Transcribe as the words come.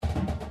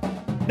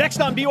Next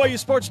on BYU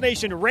Sports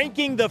Nation,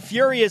 ranking the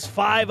Furious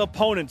 5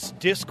 opponents,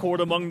 discord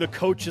among the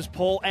coaches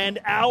poll, and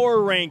our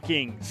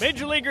rankings.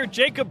 Major Leaguer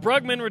Jacob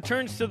Brugman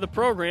returns to the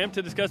program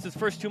to discuss his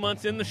first 2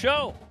 months in the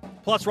show.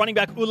 Plus, running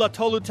back Ula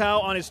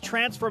Tolutau on his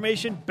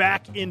transformation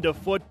back into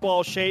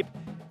football shape.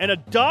 And a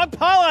dog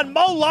pile on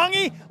Mo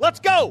Longy.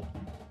 Let's go!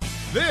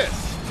 This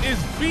is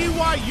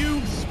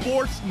BYU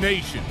Sports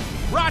Nation,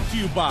 brought to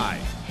you by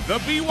The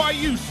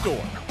BYU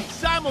Store,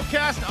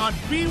 simulcast on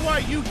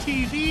BYU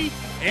TV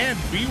and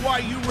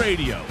BYU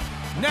Radio.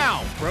 Now,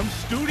 from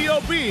Studio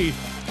B,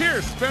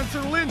 here's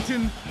Spencer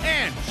Linton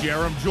and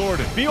Jerem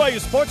Jordan. BYU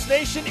Sports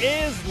Nation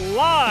is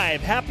live.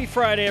 Happy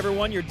Friday,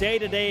 everyone. Your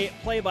day-to-day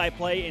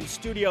play-by-play in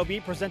Studio B,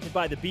 presented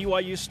by the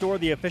BYU Store,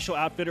 the official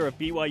outfitter of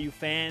BYU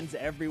fans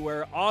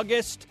everywhere.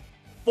 August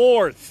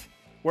 4th,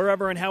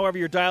 wherever and however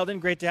you're dialed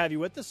in, great to have you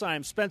with us.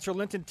 I'm Spencer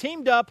Linton,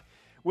 teamed up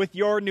with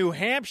your New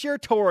Hampshire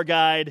tour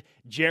guide,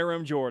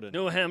 Jerem Jordan.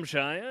 New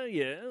Hampshire,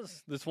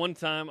 yes. This one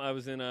time I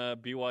was in a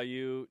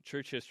BYU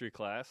church history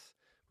class.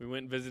 We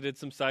went and visited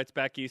some sites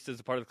back east as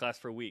a part of the class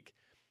for a week.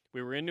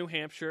 We were in New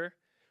Hampshire.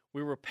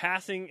 We were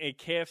passing a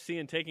KFC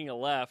and taking a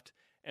left,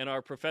 and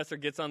our professor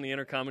gets on the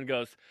intercom and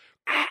goes,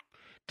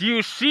 "Do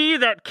you see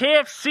that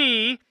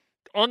KFC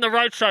on the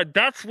right side?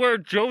 That's where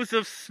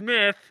Joseph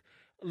Smith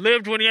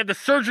lived when he had the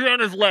surgery on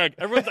his leg."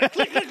 Everyone's like,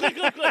 click, click, click,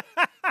 click, click.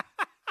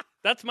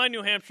 That's my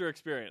New Hampshire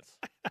experience.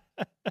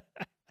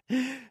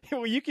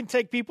 Well, you can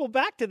take people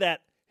back to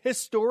that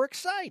historic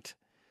site.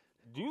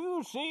 Do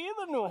you see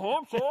the New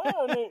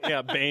Hampshire?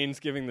 Yeah, Baines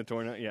giving the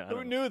tour. Yeah,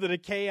 Who knew that a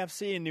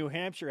KFC in New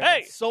Hampshire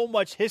had so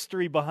much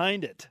history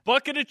behind it?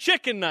 Bucket of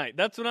chicken night.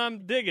 That's what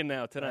I'm digging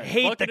now tonight. I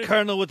hate the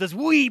Colonel with his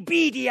wee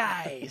beady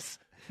eyes.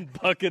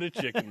 Bucket of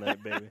chicken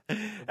night, baby.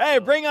 Hey,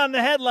 bring on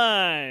the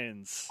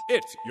headlines.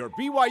 It's your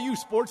BYU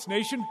Sports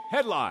Nation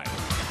headline.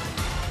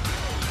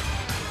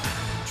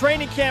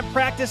 Training camp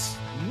practice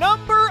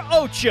number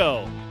 8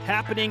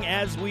 happening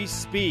as we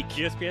speak.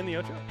 ESPN the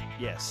Ocho?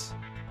 Yes.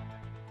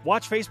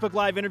 Watch Facebook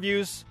Live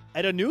interviews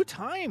at a new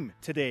time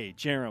today,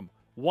 Jerem.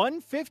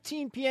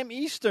 1:15 p.m.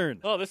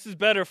 Eastern. Oh, this is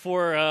better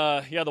for,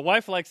 the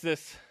wife likes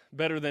this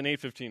better than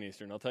 8:15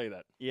 Eastern, I'll tell you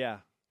that. Yeah.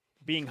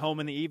 Being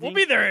home in the evening.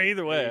 We'll be there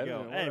either way. There you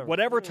go. Hey,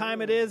 whatever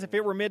time it is, if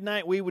it were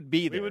midnight, we would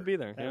be there. We would be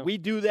there. Yeah. We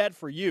do that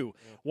for you.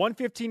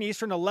 1:15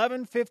 Eastern,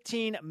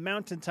 11:15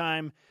 Mountain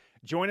Time.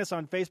 Join us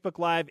on Facebook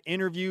Live,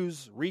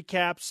 interviews,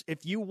 recaps.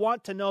 If you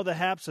want to know the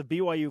haps of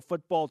BYU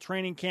football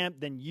training camp,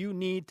 then you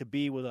need to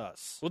be with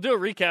us. We'll do a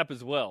recap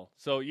as well,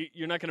 so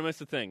you're not going to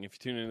miss a thing if you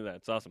tune into that.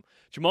 It's awesome.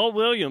 Jamal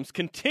Williams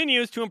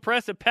continues to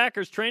impress at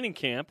Packers training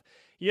camp.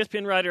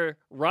 ESPN writer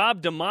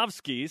Rob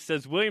Demovsky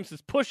says Williams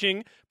is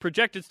pushing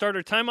projected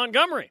starter Ty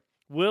Montgomery.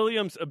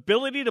 Williams'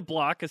 ability to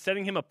block is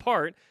setting him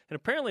apart, and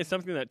apparently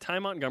something that Ty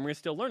Montgomery is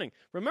still learning.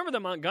 Remember that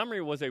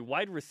Montgomery was a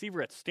wide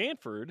receiver at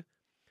Stanford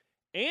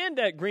and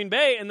at Green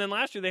Bay, and then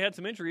last year they had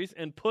some injuries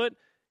and put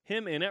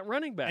him in at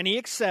running back. And he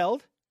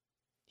excelled.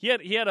 He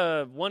had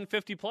a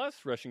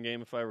 150-plus rushing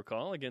game, if I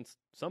recall, against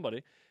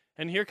somebody.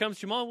 And here comes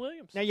Jamal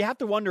Williams. Now, you have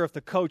to wonder if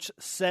the coach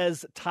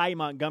says Ty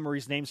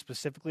Montgomery's name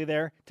specifically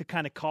there to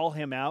kind of call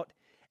him out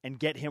and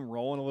get him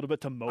rolling a little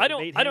bit to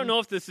motivate him. I don't know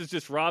if this is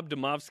just Rob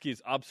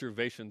Demovsky's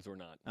observations or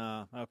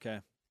not. Okay.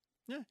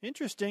 Yeah,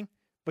 interesting.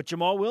 But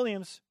Jamal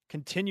Williams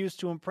continues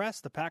to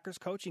impress the Packers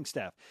coaching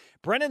staff.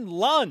 Brennan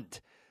Lund,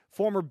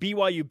 former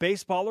BYU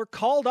baseballer,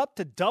 called up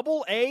to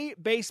Double-A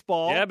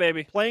baseball. Yeah,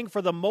 baby. Playing for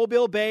the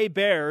Mobile Bay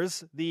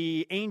Bears,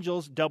 the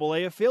Angels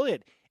Double-A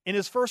affiliate. In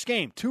his first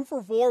game, 2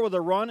 for 4 with a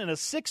run and a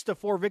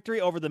 6-4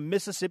 victory over the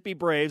Mississippi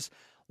Braves.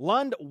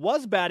 Lund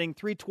was batting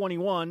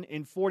 .321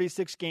 in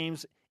 46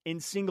 games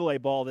in single-A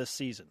ball this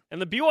season. And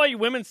the BYU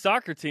women's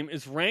soccer team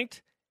is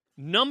ranked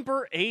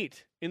number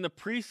 8 in the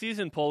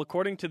preseason poll,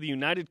 according to the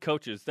United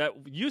Coaches. That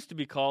used to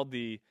be called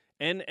the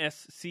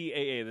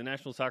NSCAA, the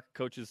National Soccer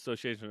Coaches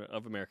Association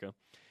of America.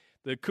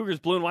 The Cougars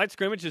blue and white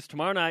scrimmage is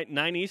tomorrow night,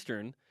 9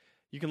 Eastern.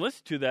 You can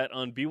listen to that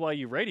on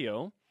BYU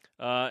Radio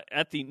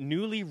at the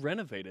newly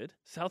renovated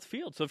South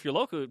Field. So if you're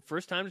local,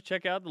 first time to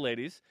check out the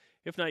ladies.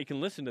 If not, you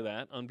can listen to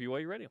that on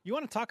BYU Radio. You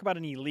want to talk about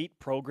an elite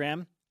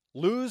program?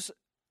 Lose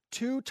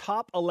 2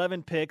 top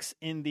 11 picks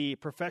in the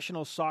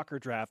professional soccer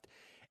draft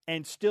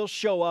and still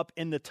show up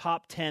in the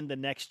top 10 the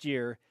next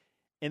year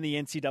in the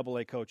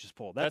NCAA coaches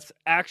poll. That's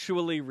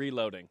actually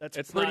reloading.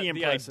 It's pretty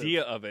impressive. The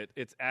idea of it.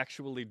 It's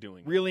actually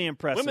doing really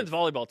impressive. Women's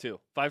volleyball, too.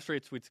 5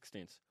 straight Sweet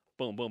 16s.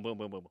 Boom, boom, boom,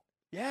 boom, boom.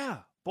 Yeah,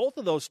 both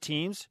of those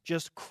teams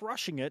just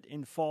crushing it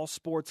in fall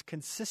sports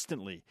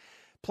consistently.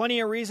 Plenty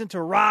of reason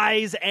to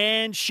rise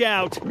and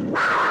shout.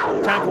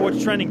 Time for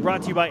What's Trending,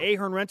 brought to you by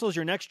Ahern Rentals.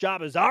 Your next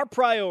job is our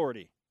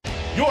priority.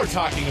 You're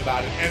talking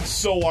about it, and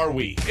so are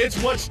we.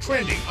 It's What's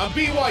Trending on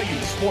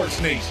BYU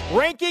Sports Nation.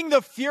 Ranking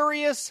the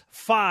Furious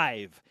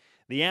 5.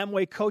 The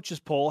Amway Coaches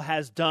Poll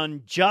has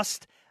done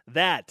just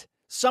that.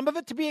 Some of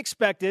it to be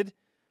expected.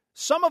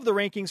 Some of the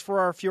rankings for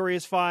our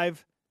Furious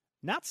 5,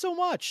 not so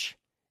much.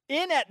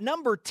 In at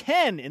number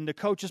 10 in the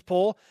coaches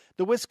poll,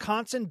 the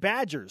Wisconsin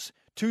Badgers.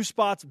 2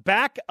 spots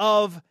back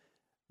of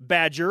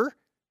Badger,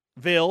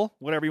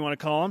 whatever you want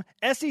to call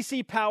them.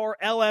 SEC Power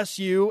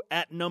LSU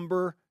at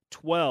number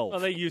 12. Oh,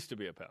 they used to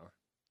be a power.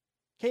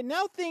 Okay,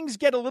 now things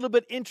get a little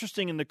bit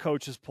interesting in the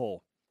coaches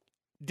poll.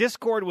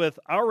 Discord with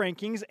our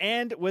rankings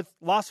and with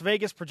Las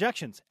Vegas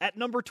projections. At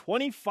number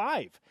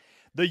 25,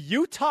 the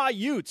Utah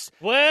Utes.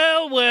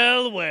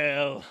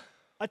 Well.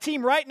 A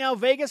team right now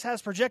Vegas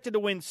has projected to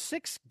win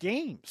 6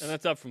 games. And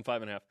that's up from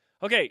 5.5.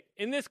 Okay,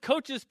 in this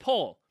coaches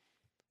poll,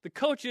 the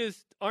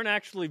coaches aren't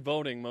actually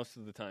voting most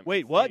of the time.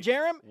 Wait, what,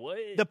 Jerem? What?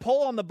 The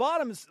poll on the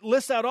bottom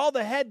lists out all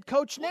the head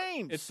coach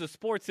names. It's the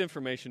sports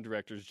information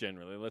directors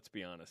generally, let's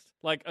be honest.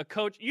 Like a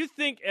coach, you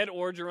think Ed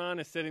Orgeron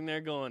is sitting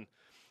there going,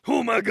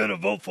 who am I going to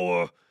vote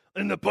for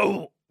in the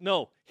poll?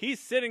 No, he's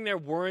sitting there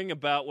worrying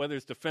about whether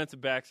his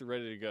defensive backs are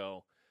ready to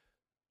go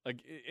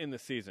like in the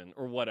season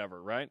or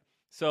whatever, right?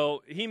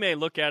 So he may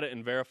look at it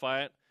and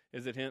verify it.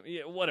 Is it him?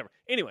 Yeah, whatever.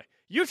 Anyway,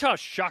 Utah's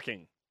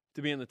shocking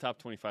to be in the top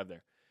 25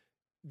 there,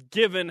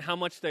 given how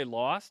much they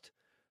lost.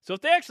 So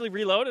if they actually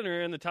reloaded and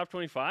are in the top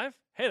 25,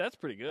 hey, that's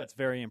pretty good. That's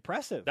very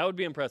impressive. That would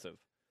be impressive.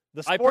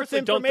 The I sports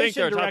personally don't think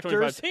they're a top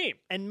directors 25 team.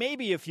 and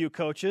maybe a few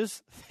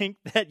coaches think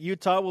that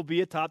Utah will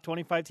be a top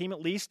 25 team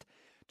at least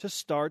to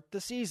start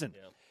the season.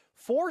 Yeah.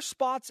 4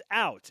 spots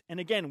out. And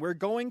again, we're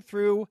going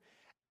through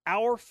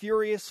our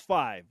Furious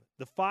 5.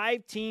 The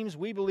 5 teams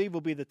we believe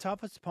will be the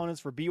toughest opponents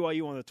for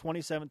BYU on the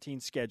 2017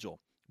 schedule.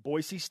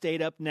 Boise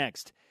State up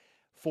next.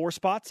 4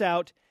 spots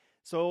out.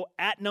 So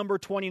at number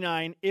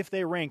 29, if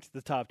they ranked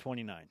the top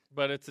 29.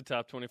 But it's a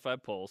top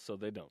 25 poll, so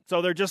they don't.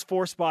 So they're just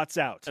 4 spots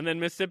out. And then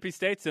Mississippi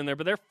State's in there,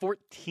 but they're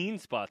 14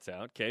 spots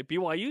out. Okay,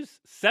 BYU's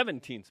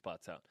 17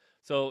 spots out.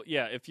 So,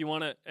 yeah, if you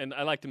want to, and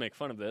I like to make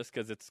fun of this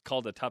because it's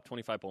called a top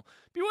 25 poll.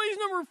 BYU's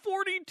number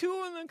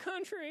 42 in the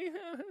country.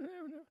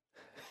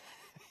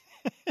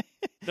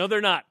 No,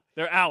 they're not.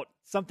 They're out.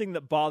 Something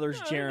that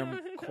bothers Jerem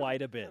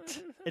quite a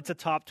bit. It's a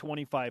top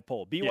 25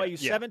 poll. BYU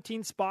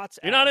 17 spots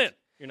out. You're not in.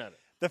 You're not in.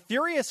 The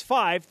Furious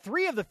 5,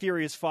 3 of the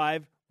Furious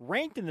 5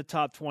 ranked in the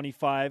top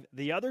 25,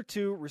 the other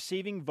 2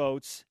 receiving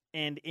votes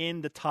and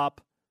in the top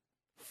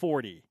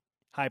 40,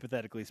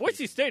 hypothetically speaking.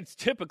 Boise State's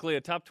typically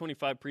a top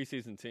 25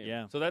 preseason team.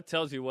 Yeah. So that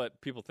tells you what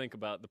people think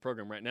about the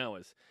program right now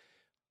is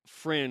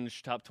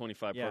fringe top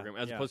 25 program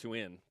as opposed to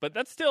in. But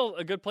that's still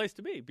a good place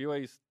to be.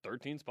 BYU's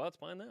 13 spots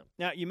behind them.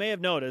 Now, you may have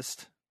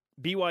noticed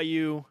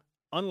BYU,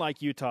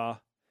 unlike Utah,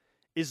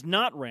 is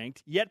not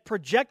ranked, yet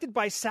projected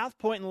by South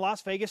Point and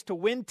Las Vegas to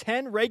win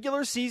 10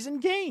 regular season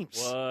games.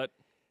 What?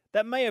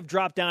 That may have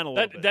dropped down a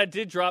little bit. That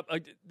did drop.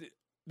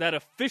 That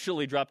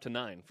officially dropped to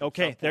 9.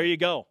 Okay, there you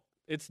go.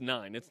 It's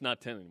 9. It's not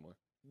 10 anymore.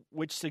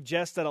 Which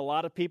suggests that a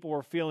lot of people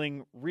were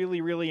feeling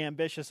really, really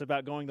ambitious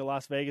about going to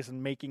Las Vegas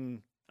and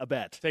making a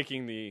bet.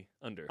 Taking the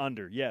under.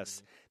 Under,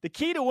 yes. The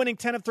key to winning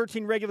 10 of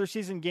 13 regular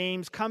season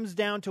games comes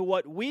down to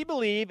what we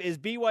believe is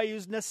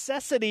BYU's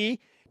necessity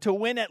to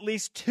win at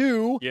least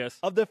 2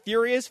 of the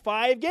Furious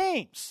 5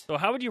 games. So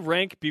how would you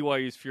rank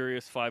BYU's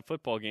Furious 5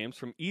 football games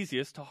from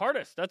easiest to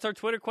hardest? That's our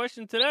Twitter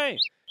question today.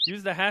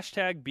 Use the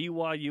hashtag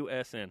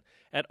BYUSN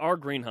at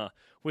rgreenha.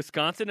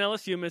 Wisconsin,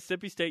 LSU,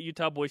 Mississippi State,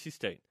 Utah, Boise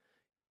State.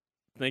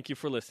 Thank you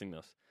for listening to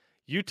us.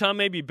 Utah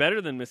may be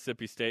better than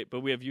Mississippi State, but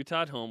we have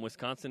Utah at home.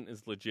 Wisconsin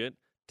is legit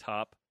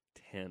top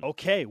 10.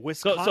 Okay,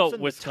 Wisconsin,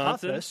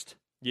 Wisconsin, the toughest.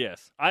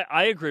 Yes,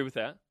 I agree with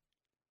that.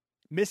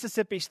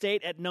 Mississippi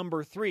State at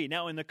number 3.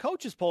 Now, in the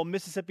coaches poll,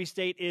 Mississippi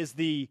State is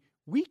the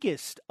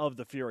weakest of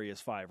the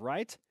Furious 5,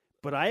 right?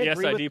 But I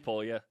agree the SID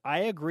poll, yeah. I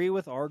agree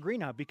with our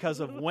Greenhouse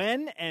because of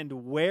when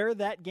and where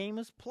that game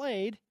is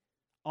played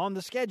on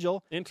the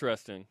schedule.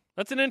 Interesting.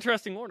 That's an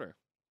interesting order.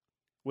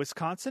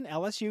 Wisconsin,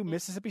 LSU,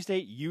 Mississippi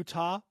State,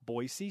 Utah,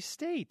 Boise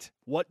State.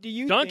 What do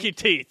you Donkey think?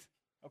 teeth.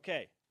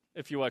 Okay.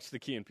 If you watch the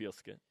Key and Peele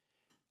skit.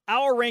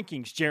 Our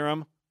rankings,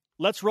 Jerem.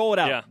 Let's roll it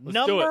out. Yeah,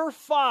 Number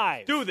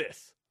 5. Do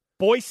this.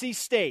 Boise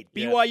State.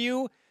 Yes.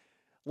 BYU,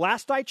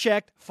 last I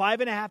checked,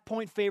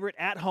 5.5-point favorite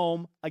at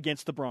home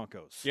against the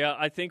Broncos. Yeah,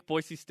 I think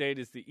Boise State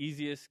is the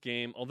easiest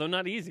game, although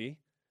not easy,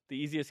 the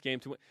easiest game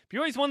to win.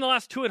 BYU's won the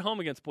last 2 at home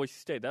against Boise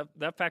State.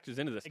 That factors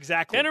into this.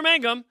 Exactly. Tanner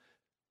Mangum.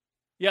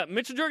 Yeah,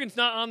 Mitchell Juergen's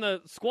not on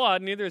the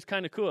squad, neither is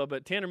Kai Nakua,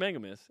 but Tanner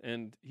Mangum is,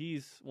 and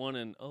he's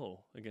 1-0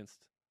 against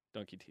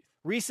Donkey Teeth.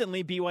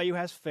 Recently, BYU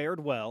has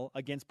fared well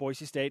against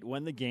Boise State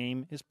when the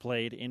game is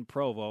played in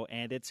Provo,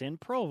 and it's in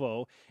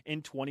Provo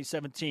in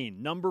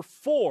 2017. Number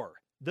 4,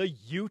 the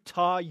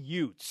Utah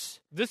Utes.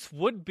 This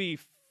would be,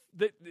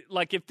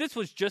 like, if this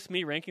was just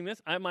me ranking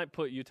this, I might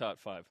put Utah at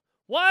 5.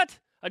 What?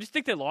 I just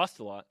think they lost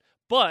a lot.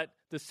 But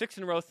the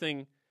 6-in-a-row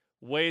thing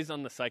weighs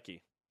on the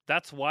psyche.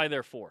 That's why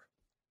they're 4.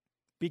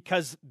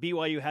 Because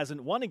BYU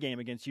hasn't won a game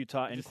against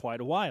Utah in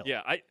quite a while.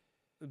 Yeah,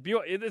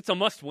 it's a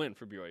must-win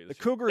for BYU. The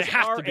Cougars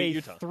are a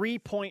Utah.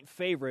 3-point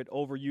favorite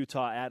over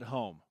Utah at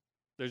home.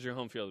 There's your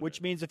home field.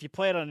 Which means if you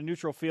play it on a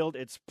neutral field,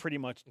 it's pretty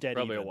much dead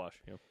Probably even. a wash.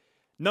 Yeah.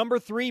 Number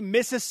 3,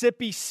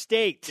 Mississippi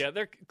State. Yeah,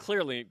 they're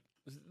clearly,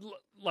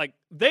 like,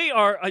 they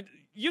are,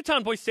 Utah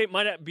and Boise State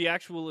might be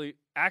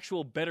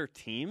actual better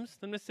teams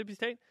than Mississippi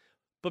State,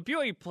 but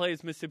BYU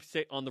plays Mississippi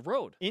State on the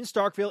road. In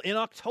Starkville in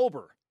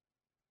October.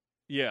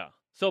 Yeah.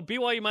 So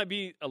BYU might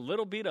be a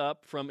little beat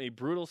up from a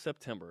brutal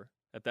September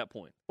at that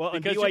point. Well,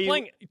 because BYU, you're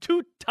playing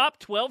 2 top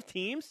 12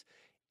 teams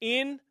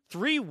in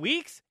 3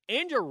 weeks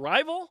and your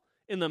rival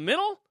in the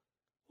middle?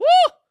 Woo!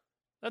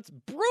 That's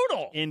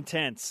brutal.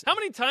 Intense. How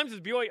many times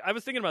has BYU – I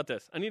was thinking about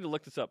this. I need to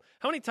look this up.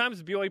 How many times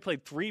has BYU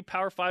played 3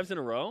 Power 5s in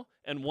a row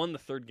and won the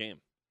third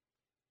game?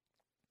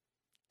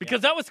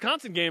 Because that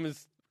Wisconsin game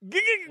is –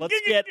 Let's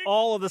get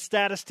all of the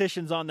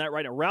statisticians on that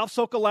right now. Ralph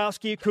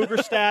Sokolowski, Cougar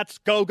Stats,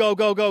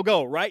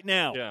 go, right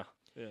now. Yeah.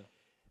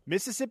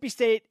 Mississippi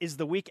State is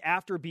the week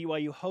after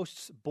BYU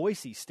hosts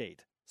Boise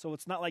State. So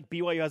it's not like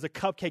BYU has a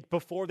cupcake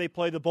before they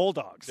play the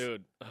Bulldogs.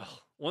 Dude,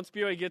 once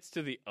BYU gets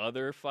to the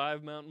other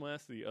 5 Mountain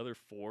West, the other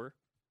 4,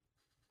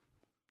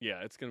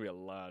 yeah, it's going to be a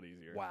lot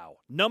easier. Wow.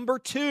 Number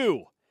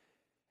 2,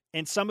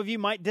 and some of you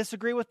might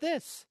disagree with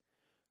this,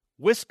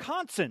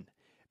 Wisconsin.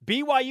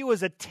 BYU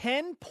is a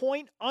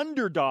 10-point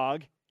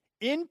underdog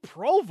in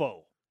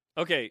Provo.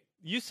 Okay,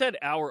 you said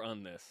hour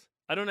on this.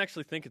 I don't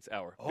actually think it's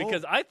hour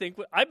because I've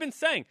been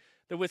saying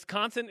that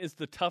Wisconsin is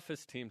the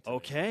toughest team to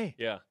Okay. me.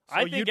 Yeah. So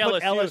I think you'd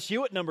put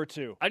LSU at number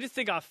 2. I just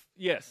think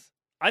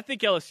I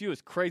think LSU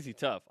is crazy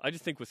tough. I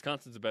just think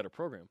Wisconsin's a better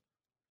program.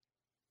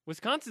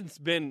 Wisconsin's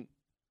been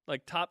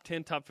like top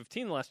 10, top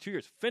 15 the last 2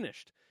 years,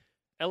 finished.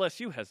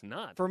 LSU has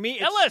not. For me,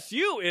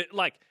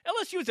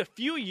 LSU is a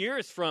few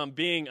years from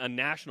being a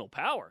national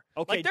power.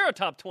 Okay. Like they're a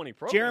top 20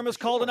 program. Jeremy's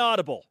called an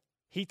audible.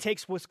 He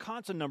takes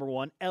Wisconsin number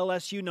 1,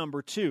 LSU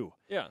number 2.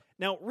 Yeah.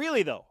 Now,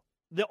 really, though,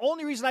 the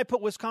only reason I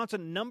put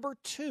Wisconsin number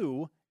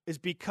 2 is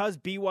because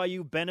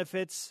BYU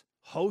benefits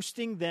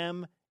hosting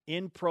them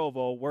in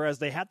Provo, whereas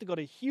they have to go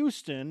to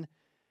Houston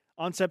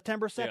on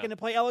September 2nd to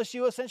play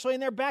LSU essentially in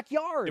their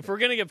backyard. If we're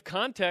going to give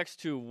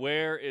context to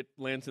where it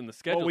lands in the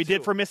schedule, well, we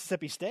did for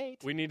Mississippi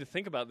State. We need to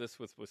think about this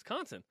with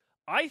Wisconsin.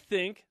 I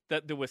think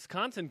that the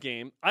Wisconsin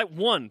game,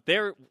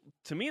 they're,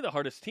 to me, the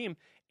hardest team,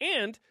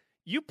 and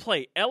you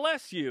play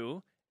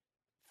LSU,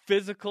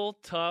 physical,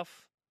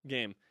 tough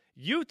game.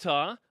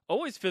 Utah,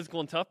 always physical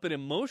and tough, but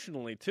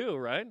emotionally too,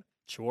 right?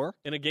 Sure.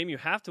 In a game you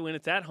have to win.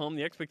 It's at home.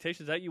 The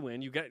expectation is that you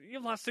win.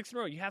 You've lost 6 in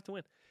a row. You have to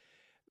win.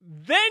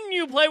 Then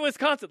you play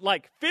Wisconsin,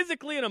 like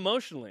physically and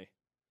emotionally.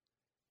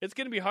 It's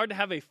going to be hard to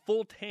have a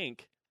full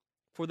tank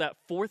for that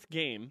 4th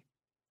game,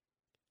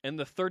 and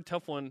the 3rd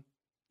tough one.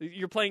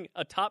 You're playing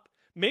a top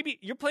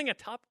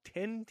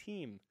 10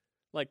 team.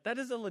 Like, that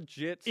is a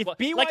legit If squad.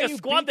 BYU Like a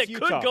squad that beats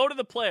could Utah, go to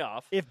the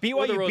playoff. If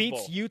or the BYU Rose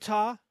beats Bowl.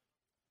 Utah,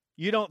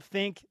 you don't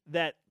think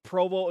that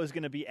Provo is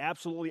going to be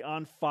absolutely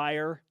on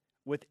fire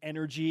with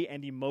energy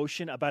and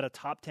emotion about a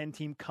top 10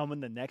 team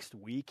coming the next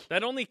week?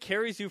 That only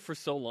carries you for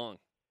so long.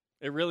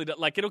 It really does.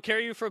 Like, it'll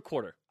carry you for a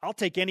quarter. I'll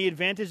take any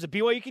advantage that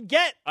BYU can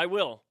get. I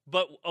will.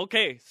 But,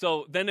 okay,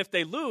 so then if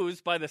they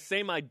lose by the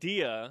same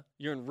idea,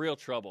 you're in real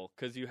trouble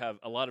because you have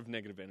a lot of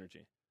negative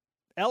energy.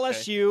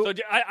 LSU.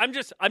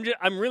 Okay? So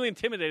I'm really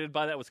intimidated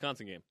by that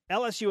Wisconsin game.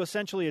 LSU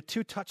essentially a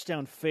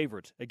 2-touchdown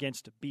favorite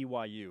against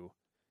BYU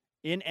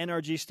in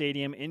NRG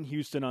Stadium in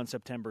Houston on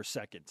September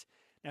 2nd.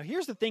 Now,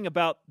 here's the thing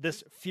about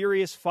this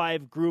Furious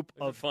 5 group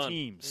of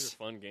teams. These are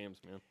fun games,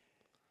 man.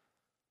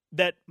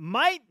 That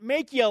might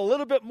make you a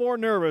little bit more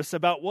nervous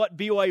about what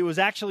BYU is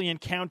actually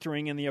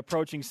encountering in the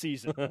approaching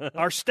season.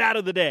 Our stat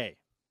of the day.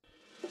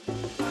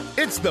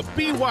 It's the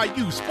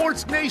BYU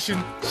Sports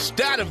Nation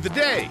stat of the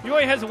day.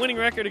 BYU has a winning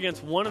record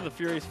against one of the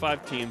Furious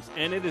 5 teams,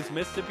 and it is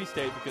Mississippi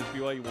State because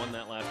BYU won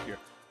that last year.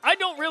 I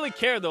don't really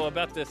care, though,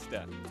 about this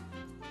stat.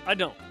 I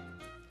don't.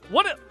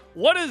 What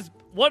does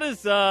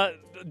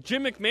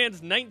Jim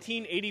McMahon's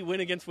 1980 win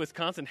against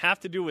Wisconsin have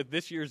to do with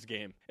this year's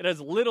game? It has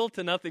little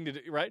to nothing to do,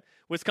 right?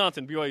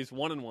 Wisconsin, BYU's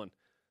 1-1.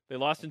 They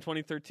lost in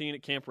 2013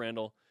 at Camp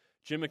Randall.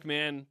 Jim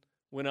McMahon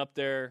went up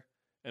there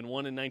and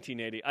won in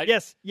 1980.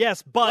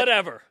 Yes, but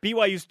whatever.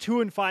 BYU's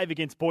 2-5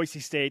 against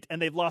Boise State,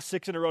 and they've lost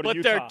 6 in a row to But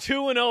Utah. they're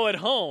 2-0 at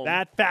home.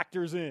 That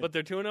factors in. But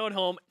they're 2-0 at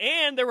home,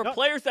 and there were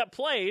players that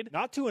played.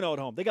 Not 2-0 at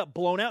home. They got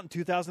blown out in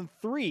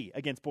 2003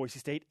 against Boise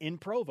State in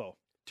Provo.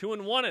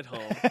 2-1 at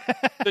home.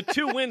 The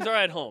 2 wins are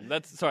at home.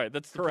 That's the point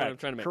I'm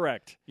trying to make.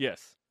 Correct.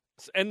 Yes.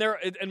 And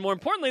more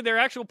importantly, there are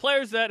actual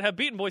players that have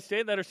beaten Boise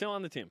State that are still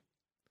on the team.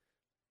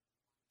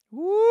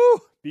 Woo!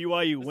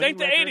 BYU This winning ain't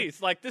the record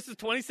 80s. Like, this is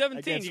 2017.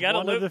 against You got to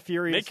one of the live,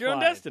 Furious make your own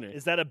 5. destiny.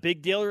 Is that a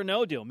big deal or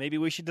no deal? Maybe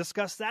we should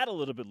discuss that a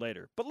little bit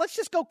later. But let's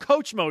just go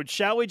coach mode,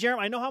 shall we,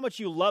 Jeremy? I know how much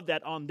you love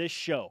that on this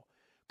show.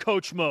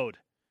 Coach mode.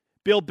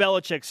 Bill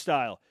Belichick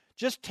style.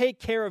 Just take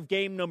care of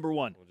game number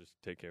 1. We'll just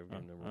take care of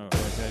game number 1.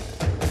 Okay.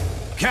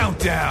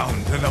 Countdown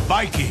to the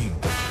Viking.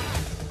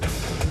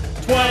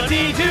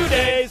 22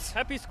 days.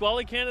 Happy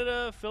Squally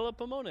Canada Philip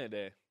Amone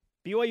Day.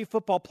 BYU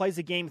football plays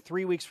a game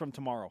 3 weeks from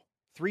tomorrow.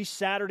 3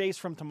 Saturdays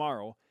from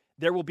tomorrow,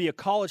 there will be a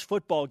college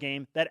football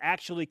game that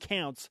actually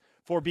counts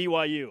for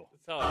BYU.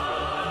 That's how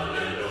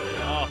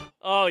I feel.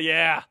 Oh,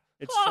 yeah.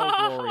 It's so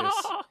glorious.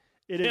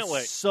 It Can't is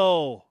wait.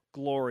 so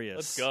glorious.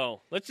 Let's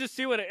go. Let's just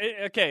see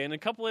okay, in a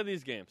couple of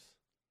these games,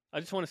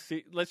 I just want to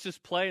see, let's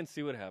just play and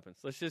see what happens.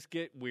 Let's just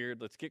get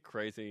weird. Let's get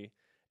crazy.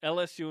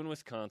 LSU and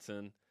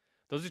Wisconsin.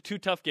 Those are 2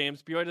 tough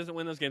games. BYU doesn't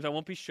win those games. I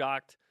won't be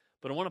shocked,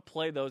 but I want to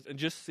play those and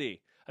just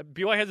see.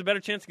 BYU has a better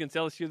chance against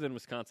LSU than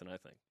Wisconsin, I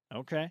think.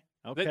 Okay.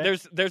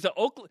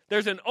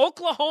 There's an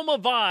Oklahoma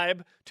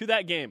vibe to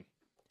that game.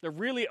 They're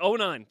really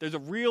 0-9. There's a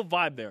real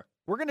vibe there.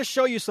 We're going to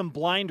show you some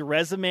blind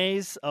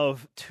resumes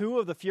of two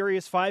of the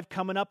Furious Five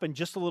coming up in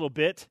just a little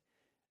bit.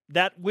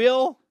 That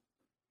will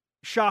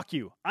shock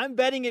you. I'm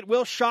betting it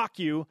will shock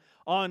you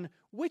on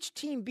which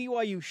team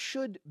BYU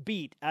should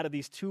beat out of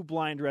these two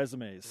blind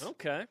resumes.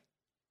 Okay.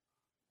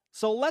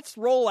 So let's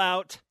roll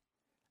out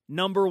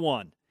number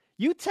one.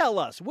 You tell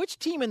us, which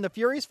team in the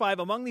Furious Five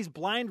among these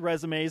blind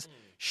resumes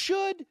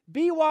should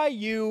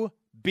BYU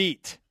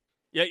beat?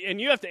 Yeah,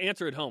 and you have to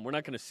answer at home. We're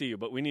not going to see you,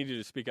 but we need you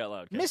to speak out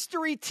loud. Okay?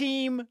 Mystery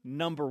team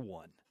number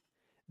one.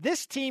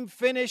 This team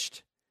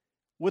finished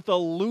with a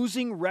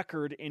losing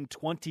record in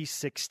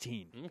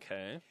 2016.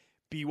 Okay.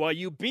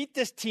 BYU beat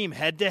this team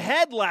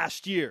head-to-head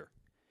last year.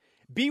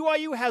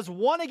 BYU has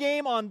won a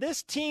game on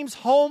this team's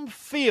home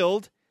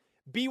field.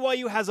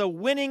 BYU has a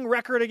winning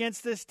record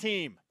against this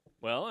team.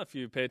 Well, if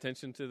you pay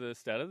attention to the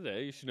stat of the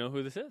day, you should know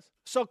who this is.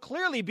 So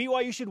clearly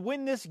BYU should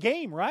win this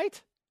game, right?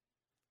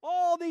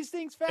 All these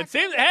things factor. It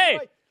seems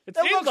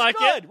like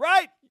good, it.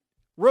 Right?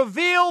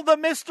 Reveal the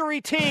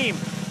mystery team.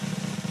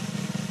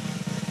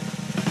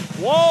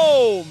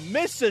 Whoa,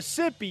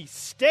 Mississippi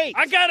State.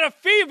 I got a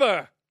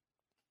fever.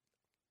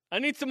 I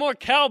need some more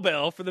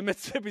cowbell for the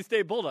Mississippi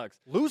State Bulldogs.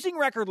 Losing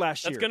record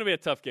last year. That's going to be a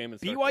tough game.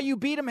 BYU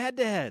beat them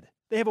head-to-head.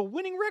 They have a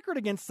winning record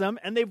against them,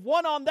 and they've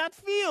won on that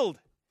field.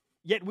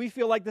 Yet we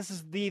feel like this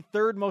is the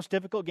third most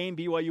difficult game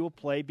BYU will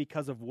play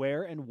because of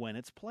where and when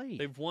it's played.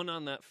 They've won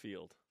on that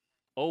field.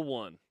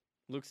 0-1.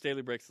 Luke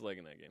Staley breaks the leg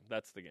in that game.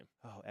 That's the game.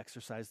 Oh,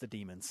 exercise the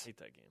demons. Hate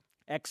that game.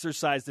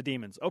 Exercise the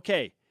demons.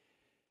 Okay.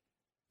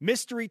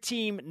 Mystery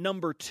team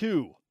number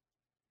two.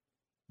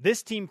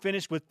 This team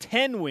finished with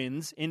 10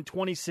 wins in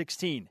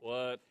 2016.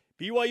 What?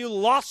 BYU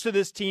lost to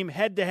this team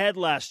head-to-head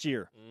last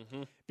year.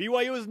 Mm-hmm.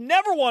 BYU has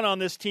never won on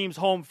this team's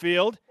home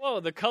field. Whoa,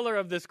 the color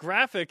of this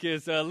graphic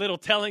is a little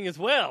telling as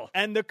well.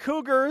 And the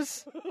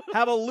Cougars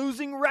have a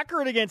losing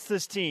record against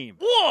this team.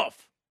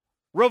 Woof!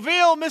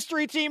 Reveal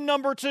mystery team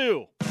number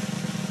two.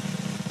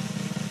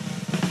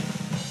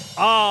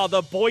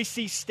 The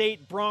Boise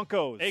State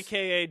Broncos.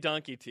 A.K.A.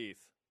 Donkey Teeth.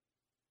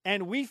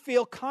 And we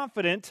feel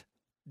confident,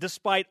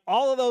 despite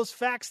all of those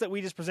facts that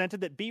we just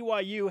presented, that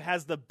BYU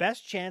has the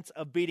best chance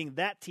of beating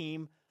that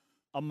team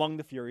among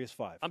the Furious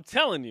Five. I'm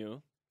telling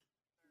you,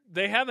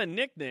 they have a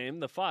nickname,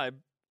 the Five,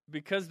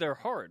 because they're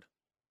hard.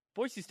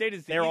 Boise State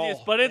is the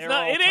easiest, but it's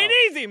not. It ain't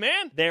easy,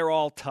 man. They're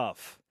all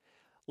tough.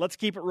 Let's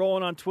keep it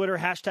rolling on Twitter.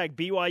 Hashtag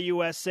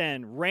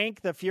BYUSN.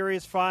 Rank the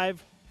Furious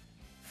Five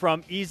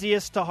from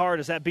easiest to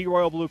hardest. At B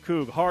Royal Blue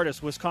Coug.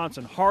 Hardest,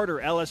 Wisconsin. Harder,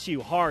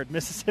 LSU. Hard,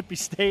 Mississippi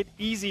State.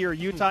 Easier,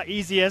 Utah.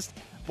 Easiest,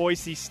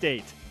 Boise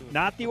State.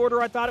 Not the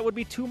order I thought it would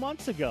be 2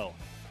 months ago.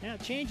 Yeah,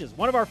 it changes.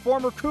 One of our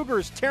former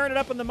Cougars tearing it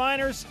up in the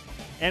minors.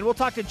 And we'll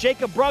talk to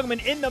Jacob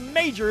Brugman in the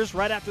majors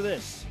right after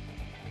this.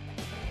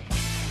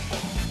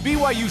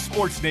 BYU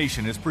Sports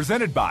Nation is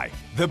presented by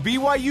The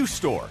BYU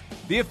Store,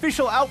 the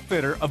official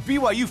outfitter of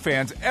BYU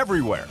fans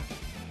everywhere.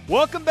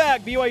 Welcome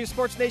back, BYU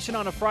Sports Nation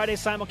on a Friday,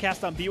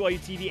 simulcast on BYU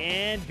TV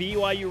and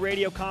BYU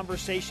Radio.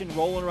 Conversation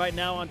rolling right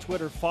now on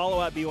Twitter.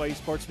 Follow at BYU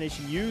Sports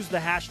Nation. Use the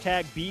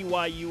hashtag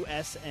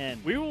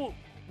BYUSN.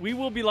 We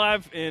will be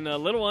live in a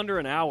little under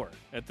an hour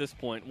at this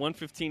point,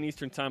 1:15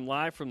 Eastern Time,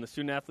 live from the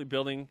Student Athlete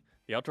Building,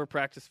 the outdoor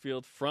practice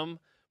field from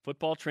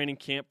football training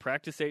camp.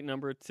 Practice 8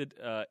 number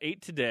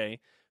 8 today.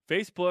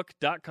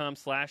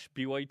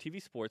 Facebook.com/BYU TV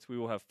Sports. We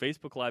will have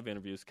Facebook Live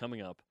interviews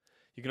coming up.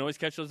 You can always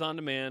catch those on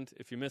demand.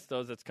 If you missed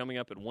those, that's coming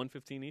up at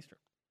 1:15 Eastern.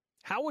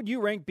 How would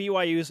you rank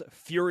BYU's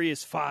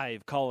Furious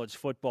 5 college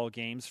football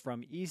games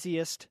from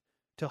easiest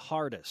to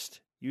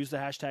hardest? Use the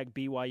hashtag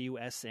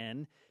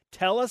BYUSN.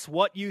 Tell us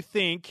what you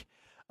think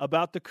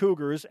about the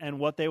Cougars and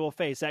what they will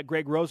face. At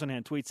Greg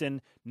Rosenhan tweets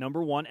in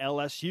number 1,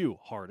 LSU,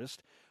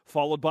 hardest,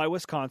 followed by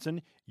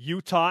Wisconsin.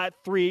 Utah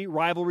at 3,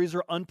 rivalries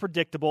are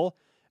unpredictable.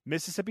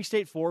 Mississippi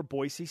State 4,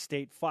 Boise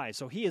State 5.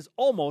 So he is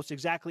almost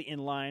exactly in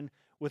line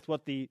with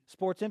what the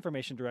sports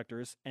information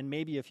directors and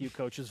maybe a few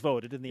coaches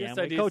voted in the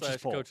Amway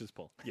coaches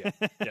poll. Yeah.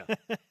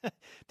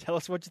 Tell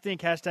us what you think.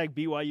 Hashtag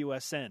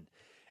BYUSN.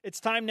 It's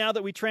time now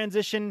that we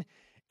transition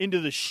into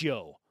the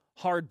show.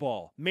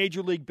 Hardball,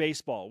 Major League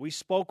Baseball. We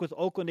spoke with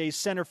Oakland A's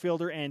center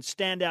fielder and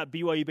standout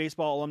BYU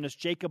baseball alumnus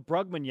Jacob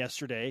Brugman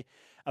yesterday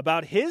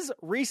about his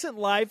recent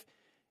life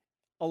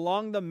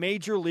along the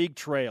Major League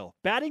trail.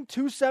 Batting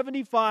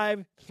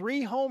 .275,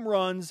 3 home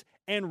runs,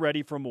 and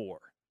ready for more.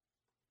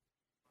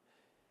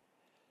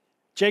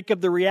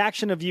 Jacob, the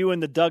reaction of you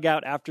in the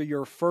dugout after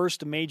your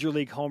first Major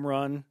League home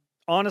run,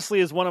 honestly,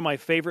 is one of my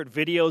favorite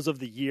videos of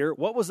the year.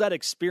 What was that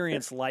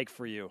experience like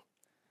for you?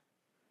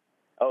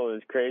 Oh, it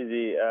was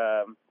crazy.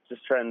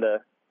 Just trying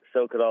to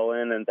soak it all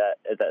in at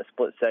that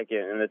split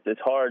second, and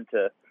it's hard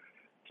to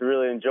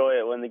really enjoy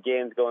it when the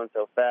game's going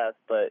so fast.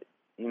 But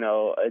you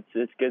know, it's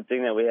a good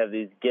thing that we have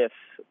these GIFs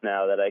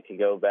now that I can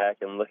go back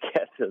and look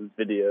at those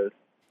videos.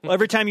 Well,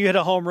 every time you hit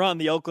a home run,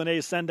 the Oakland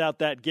A's send out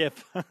that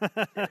GIF.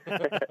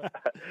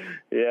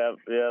 Yep.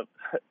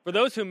 For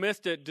those who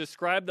missed it,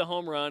 describe the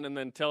home run and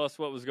then tell us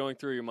what was going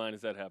through your mind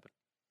as that happened.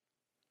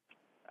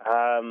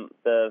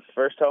 The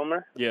first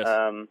homer? Yes.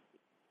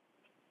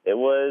 It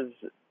was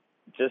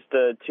just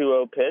a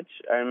 2-0 pitch,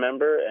 I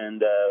remember,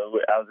 and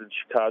I was in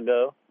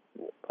Chicago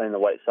playing the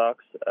White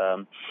Sox,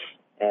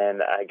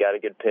 and I got a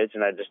good pitch,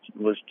 and I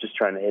was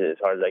trying to hit it as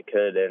hard as I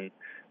could, and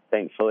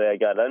thankfully I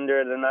got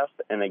under it enough,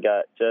 and it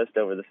got just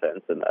over the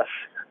fence enough.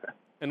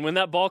 And when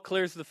that ball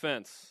clears the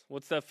fence,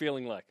 what's that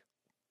feeling like?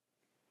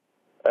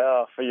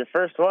 For your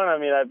first one, I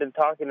mean, I've been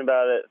talking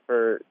about it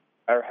for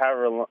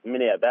however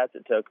many at-bats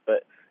it took,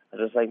 but I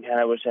was just like, man,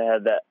 I wish I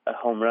had a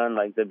home run.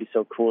 Like, that'd be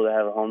so cool to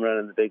have a home run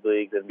in the big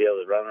leagues and be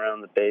able to run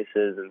around the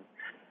bases.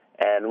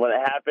 And when it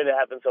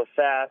happened so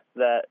fast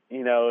that,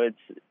 you know,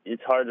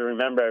 it's hard to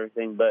remember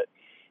everything, but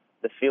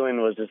the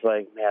feeling was just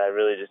like, man, I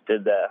really just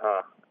did that,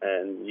 huh?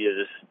 And you're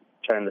just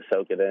trying to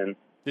soak it in.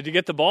 Did you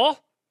get the ball?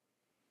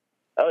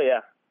 Oh, yeah.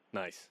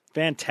 Nice.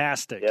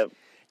 Fantastic. Yep.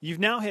 You've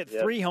now hit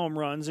 3 home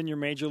runs in your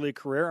major league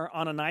career,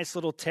 on a nice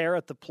little tear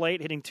at the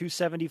plate, hitting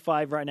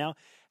 .275 right now.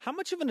 How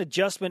much of an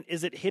adjustment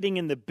is it hitting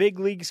in the big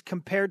leagues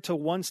compared to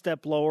one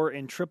step lower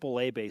in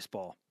AAA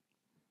baseball?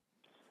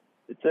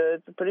 It's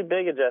a pretty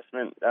big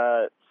adjustment.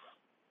 The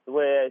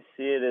way I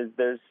see it is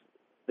there's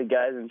the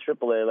guys in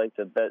AAA, like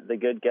the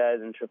good guys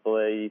in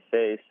AAA you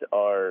face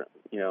are,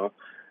 you know,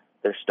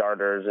 they're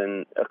starters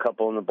and a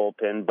couple in the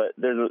bullpen, but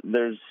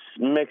there's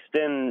mixed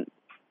in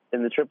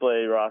the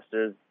AAA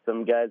rosters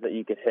some guys that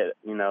you could hit.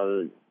 You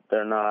know,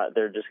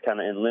 they're just kind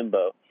of in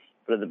limbo.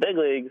 But in the big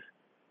leagues,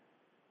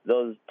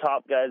 those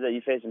top guys that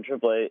you face in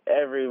AAA,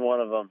 every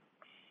one of them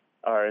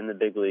are in the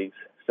big leagues.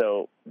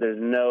 So there's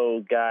no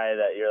guy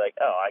that you're like,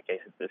 oh, I can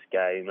hit this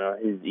guy. You know,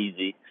 he's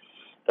easy.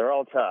 They're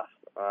all tough.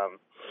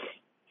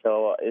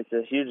 So it's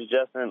a huge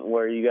adjustment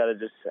where you got to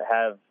just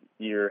have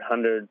your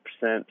 100%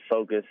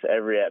 focus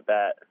every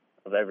at-bat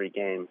of every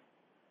game.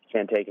 You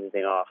can't take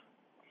anything off.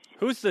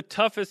 Who's the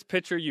toughest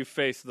pitcher you've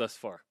faced thus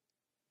far?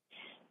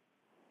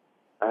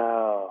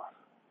 Oh,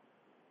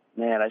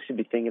 man, I should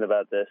be thinking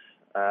about this.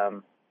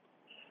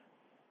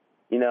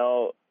 You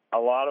know, a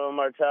lot of them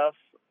are tough,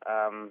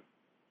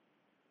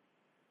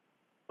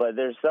 but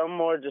there's some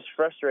more just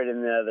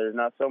frustrating than others.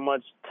 Not so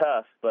much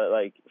tough, but,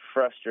 like,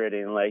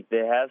 frustrating. Like,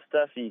 they have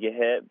stuff you can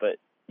hit, but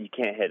you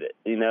can't hit it.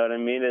 You know what I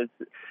mean?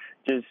 It's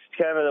just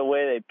kind of the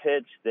way they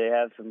pitch. They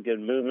have some good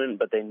movement,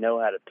 but they know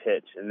how to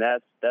pitch, and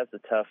that's a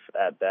tough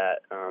at-bat.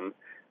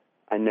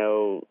 I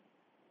know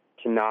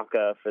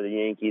Tanaka for the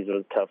Yankees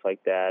was tough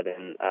like that,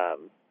 and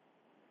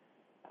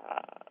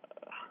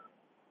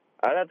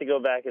I'd have to go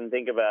back and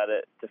think about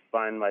it to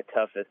find my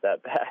toughest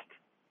at-bat.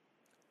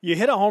 You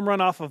hit a home run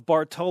off of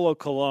Bartolo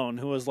Colon,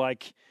 who was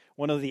like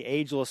one of the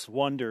ageless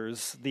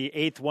wonders, the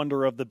eighth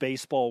wonder of the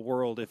baseball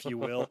world, if you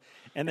will.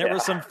 And there were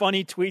some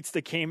funny tweets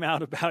that came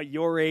out about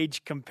your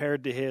age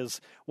compared to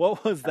his.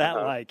 What was that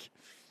like?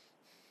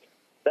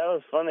 That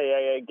was funny.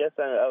 I guess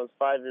I was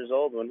 5 years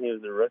old when he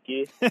was a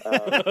rookie. That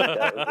was just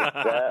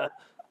that.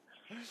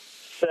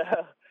 So,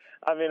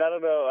 I mean, I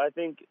don't know. I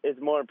think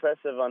it's more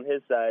impressive on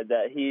his side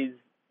that he's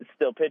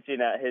still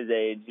pitching at his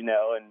age, you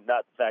know, and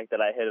not the fact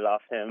that I hit it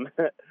off him.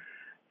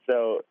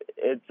 So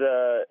it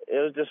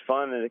was just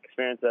fun, an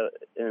experience that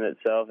in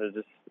itself. It was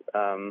just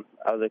I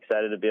was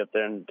excited to be up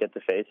there and get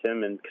to face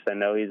him, and because I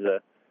know he's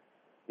a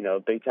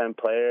big time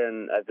player,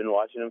 and I've been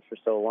watching him for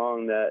so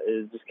long that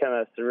it's just kind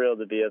of surreal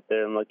to be up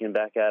there and looking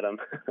back at him.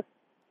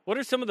 What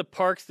are some of the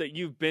parks that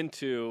you've been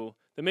to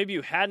that maybe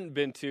you hadn't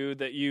been to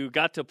that you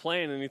got to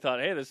play in and you thought,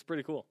 hey, this is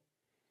pretty cool?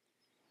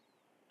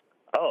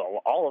 Oh,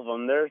 all of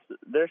them.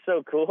 They're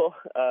so cool.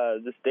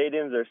 The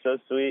stadiums are so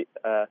sweet,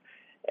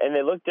 and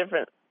they look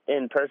different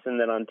in person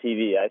than on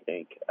TV, I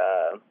think.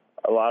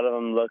 A lot of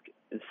them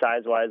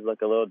size-wise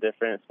look a little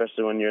different,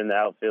 especially when you're in the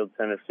outfield,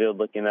 center field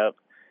looking up.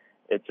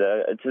 It's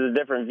a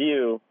different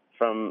view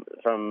from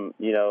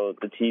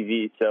the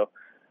TV. So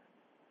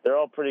they're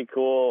all pretty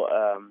cool.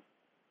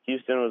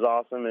 Houston was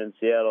awesome, and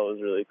Seattle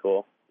was really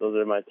cool. Those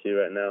are my two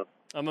right now.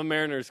 I'm a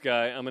Mariners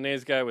guy. I'm an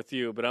A's guy with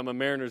you, but I'm a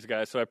Mariners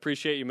guy, so I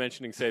appreciate you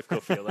mentioning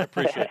Safeco Field. I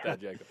appreciate that,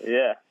 Jacob.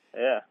 Yeah.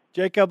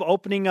 Jacob,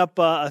 opening up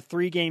a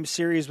 3-game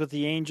series with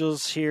the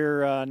Angels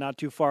here not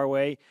too far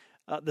away.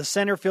 The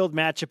center field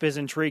matchup is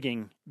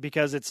intriguing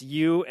because it's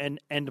you and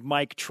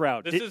Mike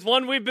Trout. This is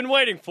one we've been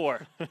waiting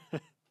for.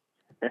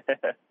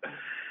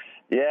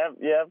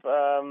 Yep.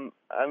 I'm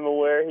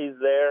aware he's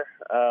there.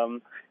 So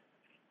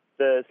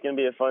it's going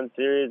to be a fun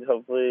series.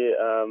 Hopefully,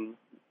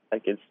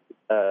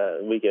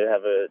 we could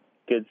have a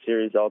good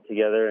series all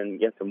together and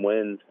get some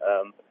wins.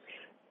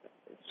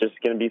 It's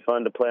just going to be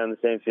fun to play on the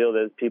same field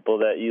as people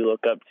that you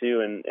look up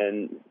to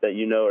and that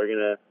you know are going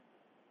to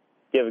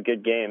give a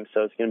good game.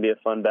 So it's going to be a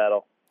fun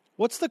battle.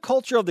 What's the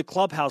culture of the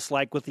clubhouse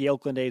like with the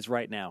Oakland A's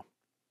right now?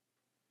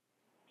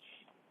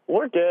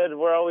 We're good.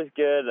 We're always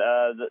good.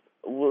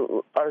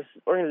 Our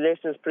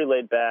organization is pretty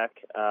laid back.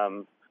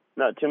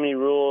 Not too many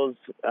rules,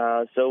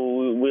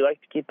 so we like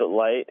to keep it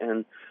light,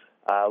 and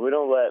we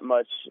don't let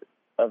much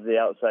of the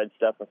outside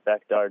stuff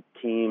affect our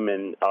team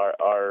and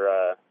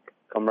our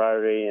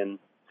camaraderie. And,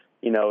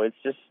 it's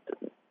just,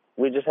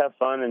 we just have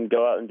fun and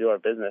go out and do our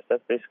business.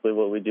 That's basically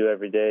what we do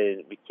every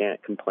day. We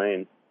can't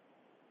complain.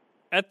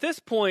 At this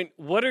point,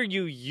 what are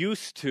you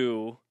used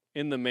to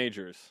in the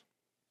majors?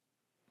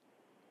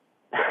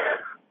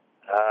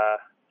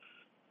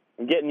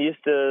 I'm getting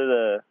used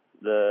to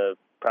the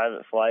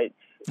private flights,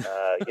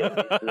 getting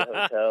used to the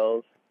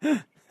hotels.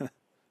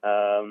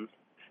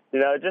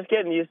 Just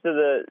getting used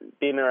to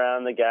being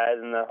around the guys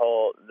and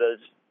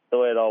the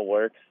way it all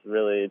works.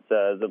 Really, it's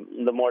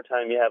the more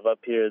time you have up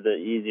here, the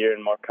easier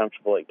and more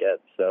comfortable it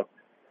gets. So,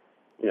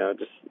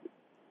 just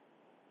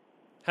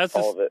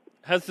all of it.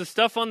 Has the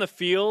stuff on the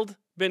field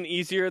been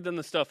easier than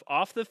the stuff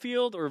off the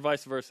field, or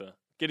vice versa?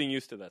 Getting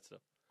used to that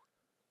stuff.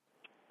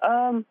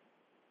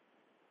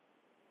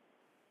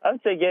 I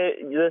would say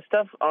the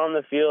stuff on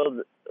the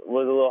field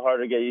was a little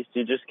harder to get used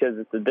to, just because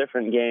it's a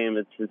different game.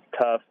 It's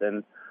tough,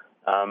 and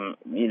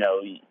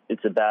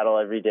it's a battle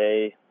every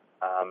day.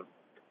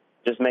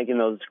 Just making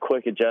those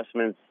quick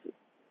adjustments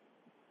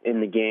in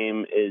the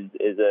game is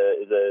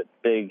a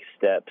big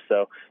step.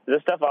 So the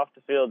stuff off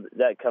the field,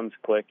 that comes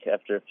quick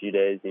after a few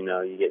days. You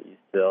get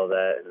used to all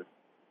that and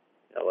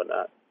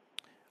whatnot.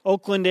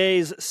 Oakland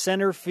A's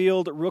center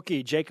field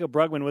rookie Jacob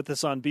Brugman with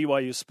us on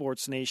BYU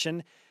Sports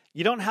Nation.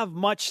 You don't have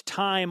much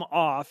time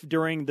off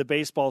during the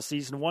baseball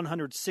season,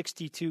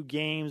 162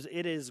 games.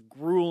 It is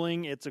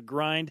grueling. It's a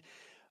grind.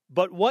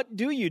 But what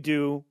do you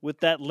do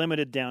with that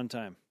limited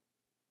downtime?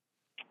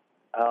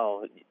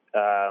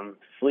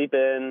 Sleep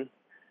in,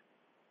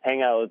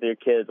 hang out with your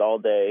kids all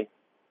day.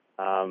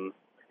 And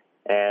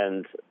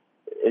I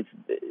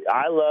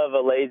love a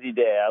lazy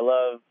day. I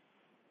love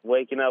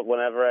waking up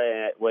whenever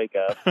I wake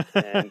up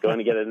and going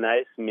to get a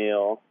nice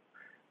meal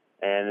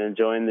and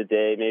enjoying the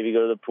day, maybe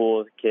go to the pool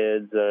with the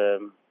kids.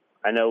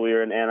 I know we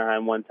were in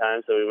Anaheim one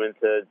time, so we went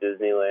to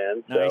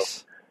Disneyland.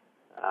 Nice.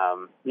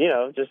 So,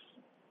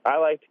 I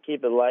like to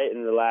keep it light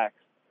and relaxed.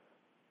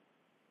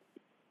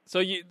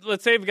 So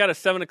let's say you've got a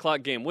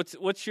 7:00 game.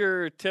 What's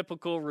your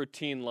typical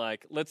routine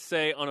like? Let's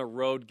say on a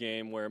road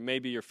game where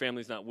maybe your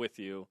family's not with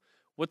you.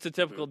 What's a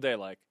typical day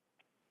like?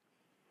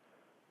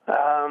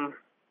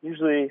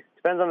 Usually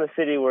depends on the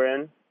city we're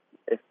in.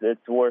 If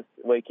it's worth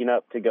waking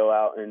up to go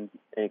out and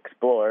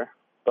explore.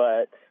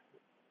 But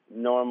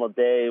normal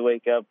day,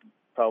 wake up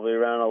probably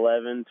around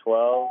 11,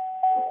 12,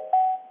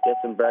 get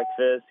some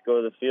breakfast,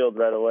 go to the field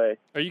right away.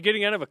 Are you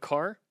getting out of a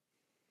car?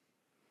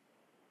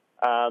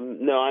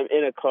 No, I'm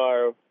in a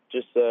car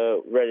just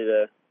ready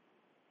to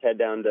head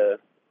down to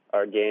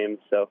our game.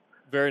 So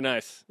very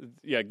nice.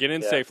 Yeah, get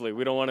in safely.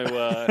 We don't want to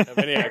have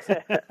any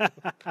accident.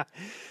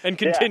 And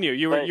continue.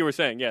 Yeah, you were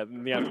saying,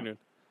 in the afternoon.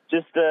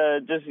 Just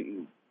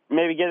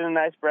maybe get a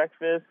nice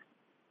breakfast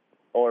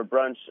or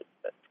brunch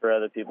for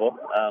other people,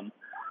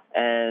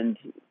 and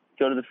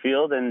go to the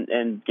field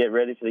and get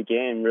ready for the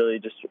game. Really,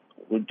 just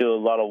we do a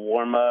lot of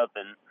warm up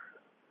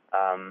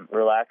and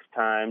relax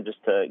time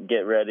just to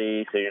get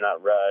ready so you're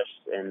not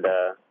rushed and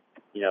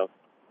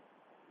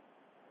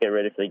get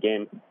ready for the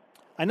game.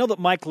 I know that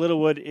Mike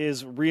Littlewood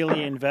is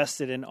really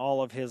invested in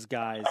all of his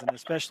guys, and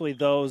especially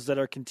those that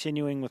are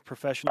continuing with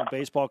professional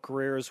baseball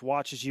careers,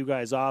 watches you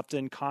guys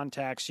often,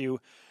 contacts you.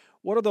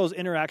 What are those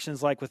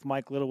interactions like with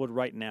Mike Littlewood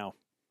right now?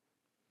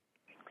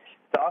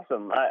 It's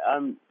awesome.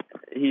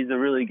 He's a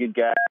really good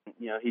guy.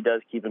 He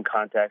does keep in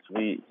contact.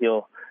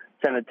 He'll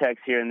send a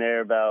text here and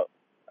there about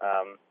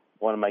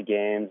one of my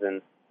games,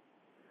 and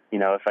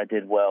if I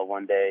did well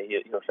one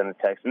day, he'll send a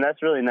text, and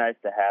that's really nice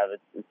to have.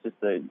 It's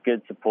just a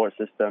good support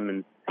system,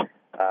 and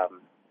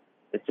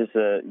it's just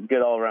a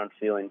good all-around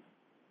feeling.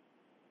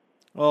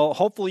 Well,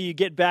 hopefully you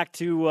get back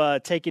to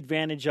take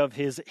advantage of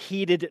his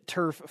heated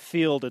turf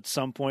field at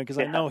some point, because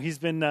I know he's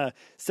been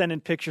sending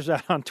pictures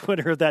out on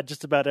Twitter of that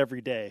just about every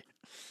day.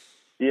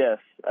 Yes,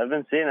 I've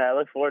been seeing it. I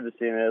look forward to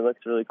seeing it. It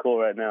looks really cool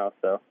right now.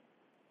 So,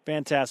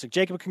 fantastic,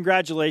 Jacob!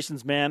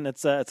 Congratulations, man!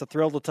 It's a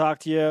thrill to talk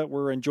to you.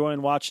 We're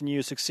enjoying watching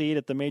you succeed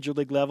at the major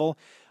league level.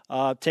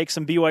 Take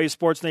some BYU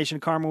Sports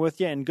Nation karma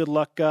with you, and good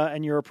luck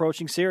in your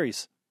approaching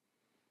series.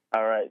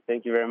 All right,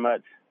 thank you very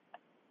much.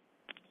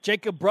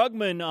 Jacob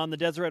Brugman on the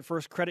Deseret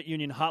First Credit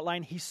Union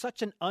hotline. He's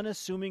such an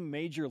unassuming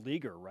major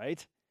leaguer,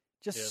 right?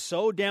 Just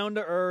so down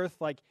to earth.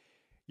 Like,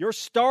 you're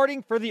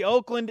starting for the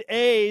Oakland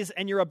A's,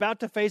 and you're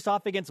about to face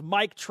off against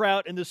Mike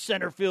Trout in the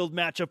center field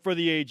matchup for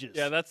the ages.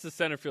 Yeah, that's the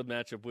center field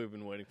matchup we've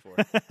been waiting for.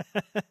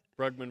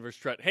 Brugman versus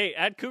Trout. Hey,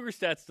 add Cougar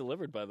Stats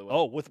delivered, by the way.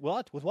 Oh, with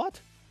what? With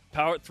what?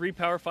 3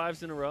 Power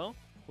 5s in a row.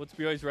 What's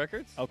BYU's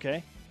records?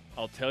 Okay.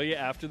 I'll tell you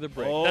after the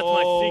break. That's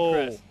my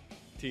secret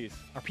tease.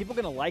 Are people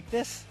going to like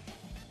this?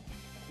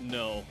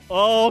 No.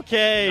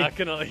 Okay.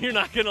 You're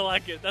not gonna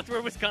like it. That's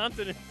where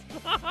Wisconsin is.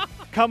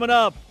 Coming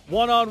up,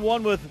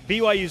 one-on-one with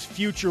BYU's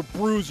future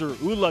bruiser,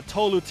 Ula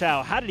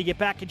Tolutau. How did he get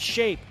back in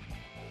shape?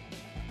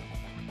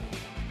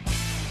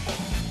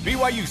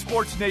 BYU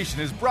Sports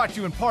Nation is brought to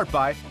you in part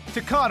by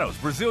Tucano's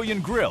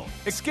Brazilian Grill.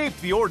 Escape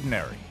the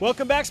ordinary.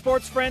 Welcome back,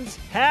 sports friends.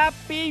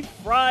 Happy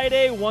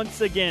Friday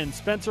once again.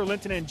 Spencer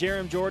Linton and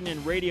Jerem Jordan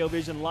in Radio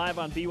Vision live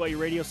on BYU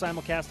Radio,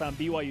 simulcast on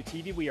BYU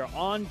TV. We are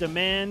on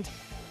demand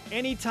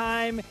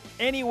anytime,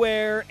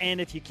 anywhere, and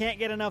if you can't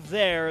get enough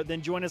there,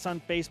 then join us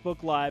on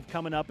Facebook Live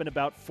coming up in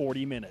about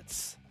 40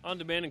 minutes. On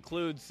Demand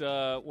includes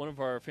one of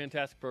our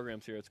fantastic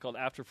programs here. It's called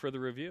After Further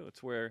Review.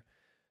 It's where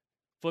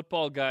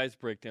football guys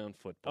break down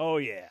football. Oh,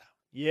 yeah.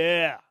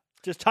 Yeah.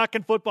 Just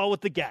talking football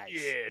with the guys.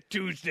 Yeah,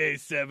 Tuesday,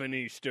 7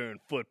 Eastern,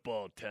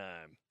 football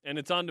time. And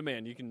it's on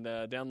demand. You can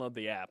download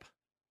the app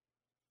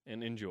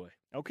and enjoy.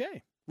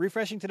 Okay.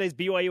 Refreshing today's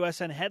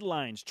BYUSN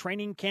headlines.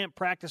 Training camp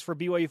practice for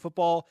BYU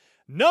football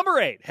number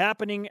 8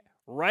 happening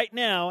right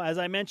now. As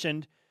I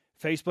mentioned,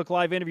 Facebook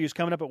Live interviews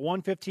coming up at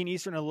 1:15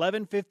 Eastern,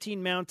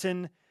 11:15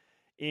 Mountain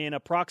in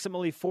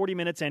approximately 40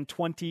 minutes and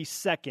 20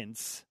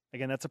 seconds.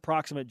 Again, that's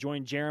approximate.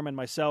 Join Jerem and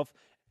myself.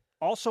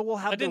 Also, we'll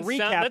have the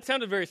recap. That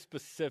sounded very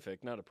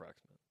specific, not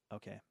approximate.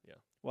 Okay. Yeah.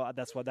 Well,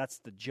 that's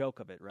the joke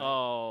of it, right?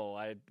 Oh,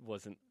 I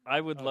wasn't. I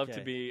would love to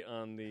Okay. be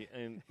on the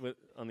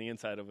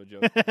inside of a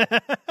joke.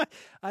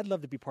 I'd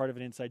love to be part of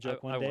an inside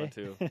joke one I day. want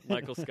to.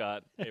 Michael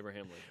Scott,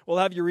 Abraham Lincoln. We'll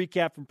have your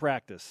recap from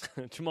practice.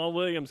 Jamal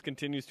Williams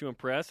continues to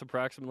impress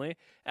approximately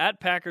at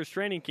Packers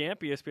training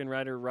camp. ESPN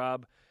writer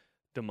Rob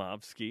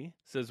Domovsky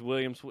says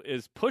Williams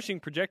is pushing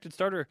projected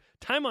starter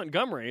Ty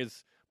Montgomery,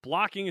 is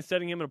blocking and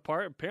setting him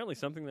apart, apparently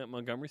something that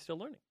Montgomery's still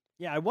learning.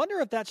 Yeah, I wonder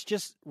if that's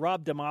just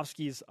Rob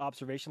Domovsky's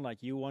observation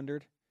like you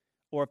wondered,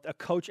 or if a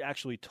coach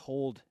actually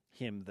told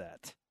him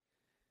that.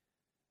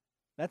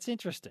 That's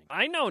interesting.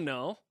 I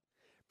know.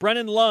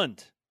 Brennan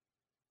Lund,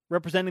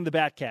 representing the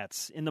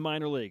Batcats in the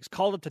minor leagues,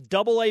 called up to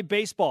Double-A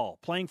baseball,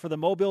 playing for the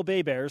Mobile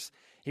Bay Bears.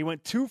 He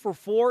went 2 for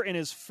 4 in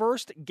his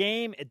first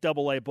game at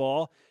Double-A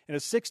ball in a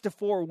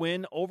 6-4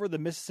 win over the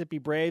Mississippi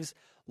Braves.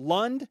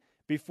 Lund,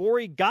 before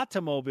he got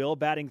to Mobile,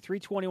 batting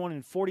 .321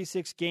 in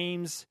 46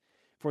 games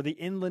for the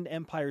Inland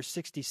Empire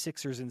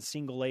 66ers in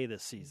Single A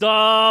this season.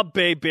 The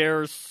Bay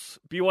Bears.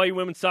 BYU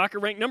women's soccer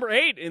ranked number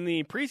 8 in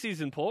the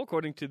preseason poll,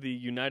 according to the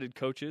United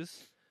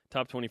Coaches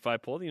Top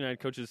 25 poll. The United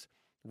Coaches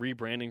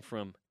rebranding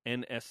from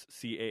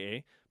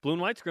NSCAA. Blue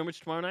and White scrimmage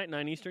tomorrow night,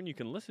 9 Eastern. You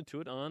can listen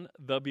to it on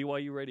the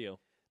BYU Radio.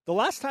 The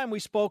last time we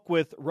spoke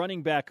with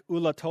running back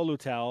Ula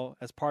Tolutau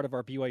as part of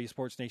our BYU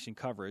Sports Nation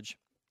coverage,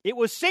 it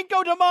was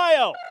Cinco de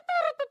Mayo.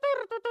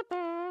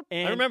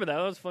 And I remember that.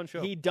 That was a fun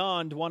show. he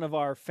donned one of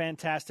our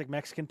fantastic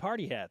Mexican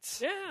party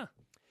hats. Yeah.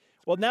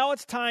 Well, now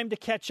it's time to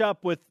catch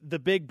up with the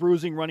big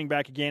bruising running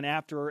back again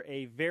after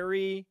a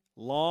very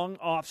long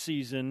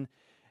offseason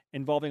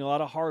involving a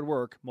lot of hard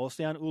work,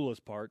 mostly on Ula's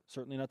part,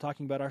 certainly not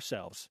talking about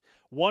ourselves.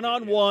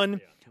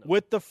 One-on-one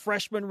with the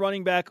freshman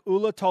running back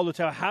Ula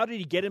Tolutau. How did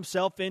he get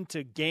himself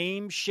into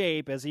game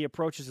shape as he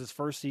approaches his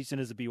first season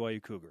as a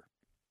BYU Cougar?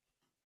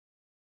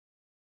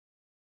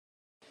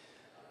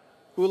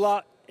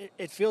 Ula,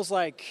 it feels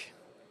like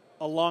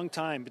a long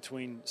time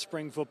between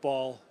spring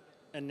football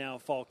and now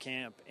fall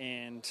camp,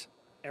 and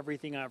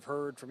everything I've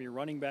heard from your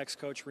running backs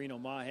coach, Reno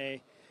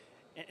Mahe,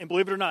 and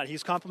believe it or not,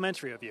 he's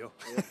complimentary of you.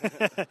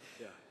 Yeah.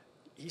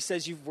 He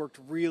says you've worked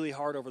really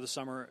hard over the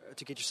summer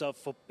to get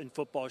yourself in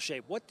football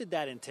shape. What did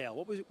that entail?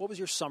 What was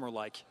your summer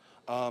like?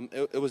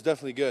 It was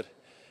definitely good.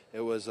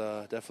 It was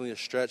definitely a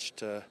stretch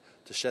to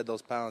shed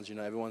those pounds. You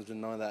know, everyone's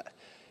been knowing that.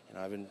 You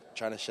know, I've been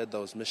trying to shed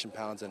those mission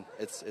pounds, and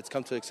it's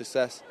come to a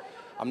success.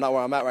 I'm not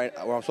where I'm at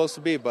where I'm supposed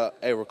to be, but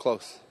hey, we're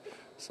close.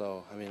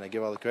 So, I mean, I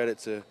give all the credit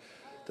to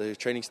the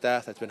training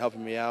staff that's been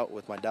helping me out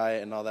with my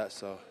diet and all that.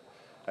 So,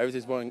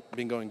 everything's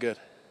been going good.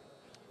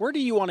 Where do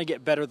you want to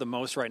get better the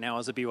most right now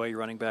as a BYU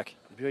running back?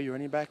 BYU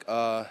running back?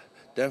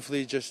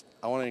 Definitely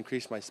I want to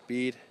increase my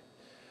speed,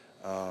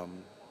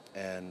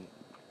 and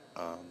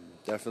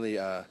definitely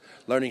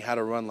learning how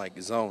to run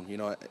like zone. You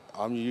know,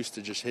 I'm used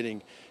to just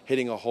hitting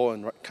a hole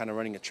and kind of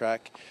running a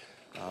track.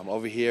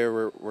 Over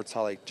here, we're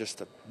taught like just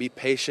to be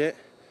patient,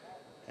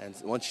 and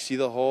once you see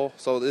the hole,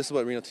 so this is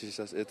what Reno teaches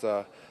us. It's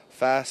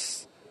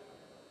fast,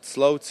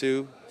 slow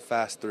to,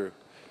 fast through,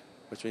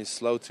 which means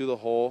slow to the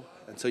hole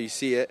until you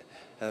see it,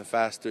 and then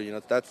fast through. You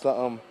know, that's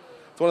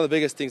it's one of the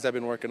biggest things I've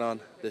been working on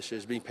this year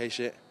is being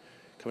patient,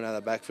 coming out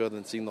of the backfield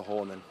and seeing the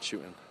hole and then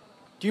shooting.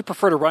 Do you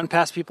prefer to run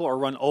past people or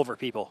run over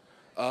people?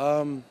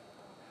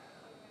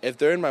 If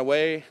they're in my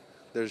way,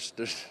 there's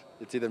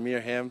it's either me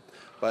or him.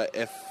 But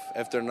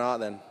if they're not,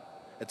 then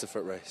it's a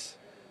foot race.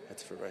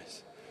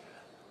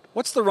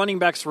 What's the running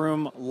backs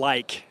room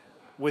like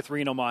with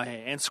Reno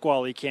Mahe and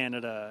Squally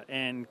Canada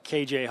and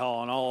KJ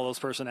Hall and all those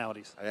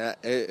personalities? I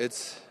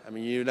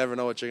mean, you never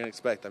know what you're going to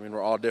expect. I mean,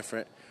 we're all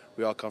different.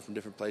 We all come from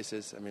different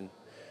places. I mean,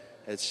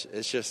 it's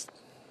just,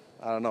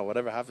 I don't know,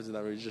 whatever happens in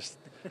that room,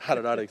 I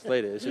don't know how to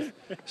explain it. It's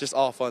just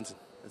all fun.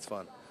 It's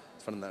fun.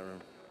 It's fun in that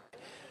room.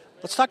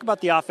 Let's talk about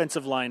the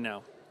offensive line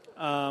now.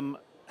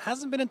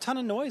 Hasn't been a ton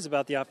of noise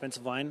about the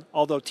offensive line,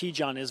 although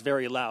T-John is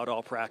very loud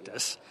all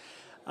practice.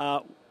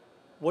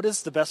 What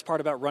is the best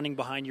part about running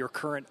behind your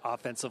current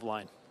offensive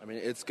line? I mean,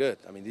 it's good.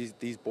 I mean,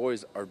 these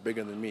boys are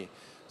bigger than me,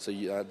 so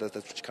that's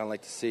what you kind of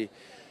like to see.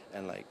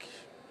 And, like,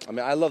 I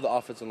mean, I love the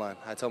offensive line.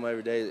 I tell them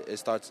every day it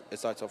starts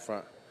up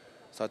front.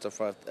 Starts up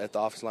front. If the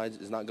offensive line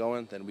is not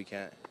going, then we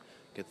can't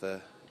get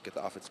the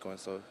offense going.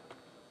 So,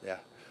 yeah.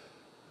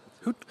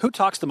 Who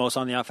talks the most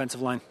on the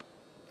offensive line?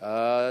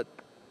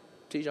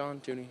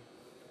 T-John, Tooney.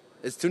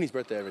 It's Tooney's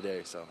birthday every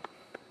day, so.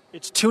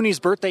 It's Tooney's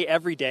birthday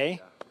every day?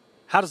 Yeah.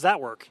 How does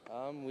that work?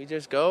 We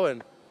just go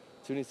and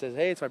Tooney says,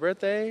 hey, it's my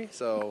birthday.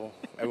 So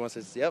everyone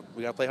says, yep,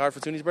 we got to play hard for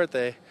Tooney's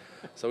birthday.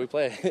 So we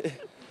play.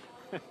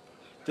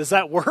 Does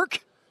that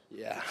work?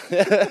 Yeah.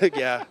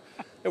 Yeah,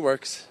 it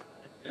works.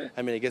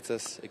 I mean, it gets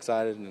us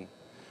excited and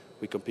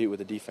we compete with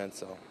the defense.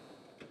 So,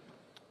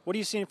 what are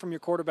you seeing from your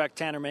quarterback,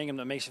 Tanner Mangum,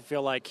 that makes you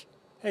feel like,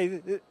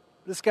 hey,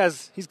 this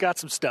he's got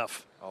some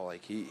stuff? Oh,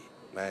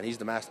 he's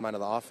the mastermind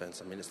of the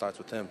offense. I mean, it starts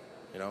with him,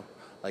 you know?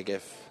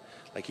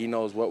 He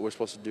knows what we're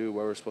supposed to do,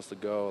 where we're supposed to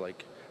go,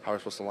 how we're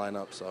supposed to line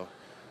up. So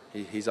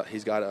he's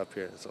got it up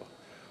here. So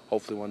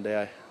hopefully one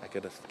day I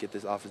could get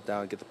this offense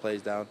down, get the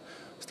plays down.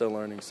 I'm still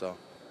learning, so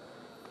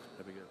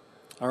that'd be good.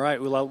 All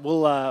right,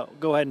 we'll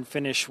go ahead and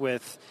finish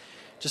with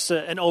just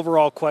an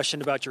overall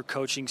question about your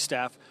coaching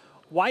staff.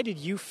 Why did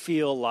you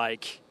feel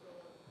like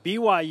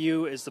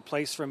BYU is the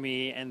place for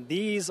me, and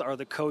these are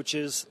the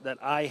coaches that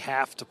I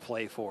have to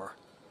play for?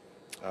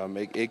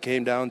 It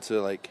came down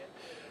to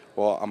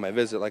on my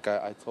visit,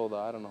 I told,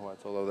 I don't know who I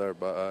told over there,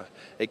 but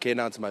it came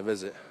down to my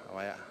visit.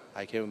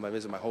 I came with my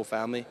visit, my whole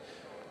family.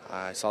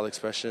 I saw the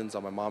expressions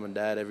on my mom and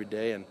dad every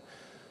day, and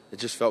it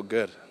just felt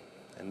good.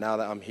 And now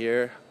that I'm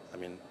here, I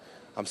mean,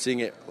 I'm seeing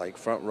it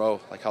front row,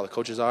 how the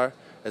coaches are.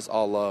 It's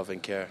all love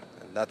and care,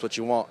 and that's what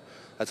you want.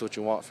 That's what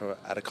you want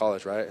out of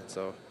college, right? And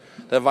so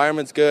the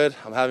environment's good.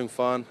 I'm having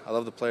fun. I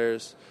love the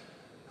players.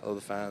 I love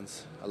the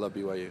fans. I love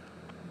BYU.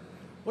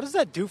 What does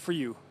that do for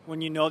you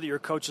when you know that your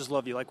coaches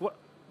love you?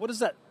 What does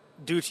that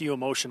do to you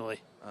emotionally?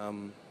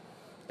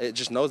 It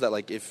just knows that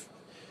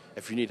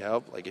if you need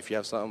help, if you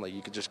have something,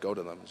 you could just go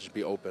to them, just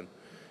be open,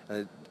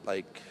 and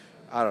I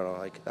don't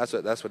know, that's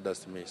what it does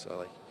to me.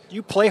 So do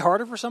you play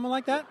harder for someone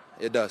like that?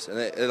 It does, and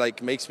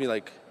it makes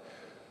me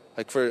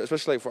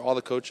especially for all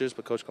the coaches,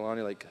 but Coach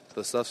Kalani,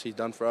 the stuff he's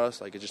done for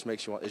us, it just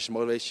makes you want, it just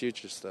motivates you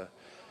just to,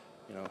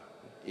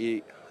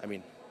 eat. I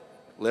mean,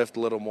 lift a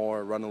little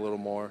more, run a little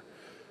more,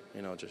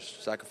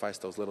 just sacrifice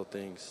those little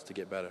things to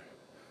get better.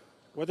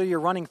 Whether you're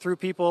running through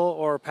people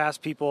or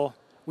past people,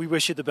 we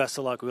wish you the best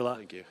of luck, Ula.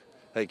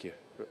 Thank you.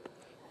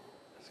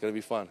 It's going to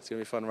be fun. It's going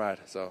to be a fun ride,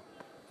 so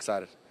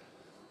excited.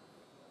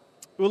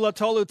 Ula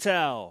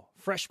Tolutau,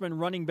 freshman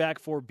running back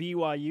for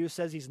BYU,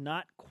 says he's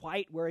not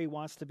quite where he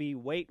wants to be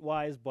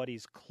weight-wise, but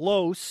he's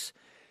close.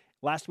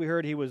 Last we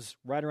heard, he was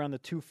right around the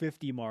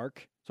 250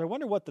 mark. So I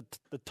wonder what the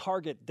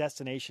target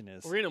destination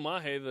is. Rena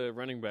Mahe, the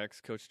running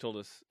backs coach, told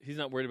us he's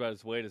not worried about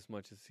his weight as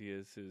much as he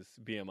is his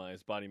BMI,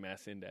 his body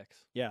mass index.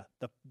 Yeah,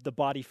 the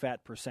body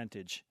fat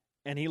percentage.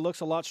 And he looks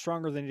a lot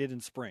stronger than he did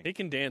in spring. He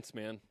can dance,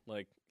 man.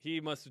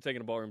 He must have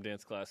taken a ballroom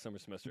dance class summer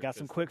semester. Got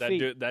some quick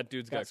feet. That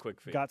dude's got quick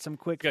feet. Got some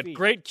quick feet. Got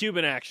great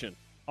Cuban action.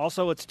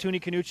 Also, it's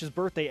Tuni Kanuch's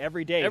birthday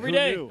every day. Every Who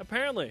day, knew?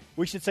 apparently.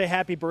 We should say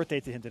happy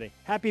birthday to him today.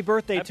 Happy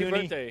birthday, Happy Tuni.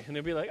 birthday. And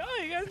they'll be like,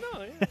 oh, you guys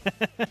know.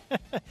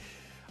 Yeah.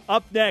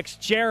 Up next,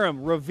 Jerem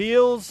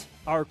reveals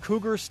our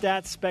Cougar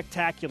Stats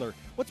Spectacular.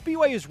 What's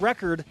BYU's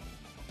record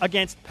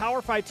against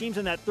Power 5 teams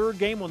in that third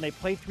game when they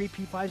play 3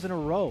 P5s in a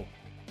row?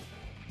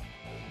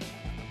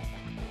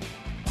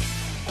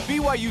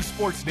 BYU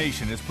Sports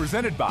Nation is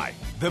presented by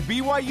The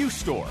BYU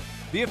Store,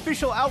 the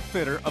official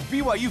outfitter of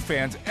BYU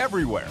fans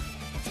everywhere.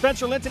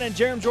 Spencer Linton and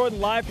Jerem Jordan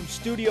live from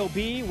Studio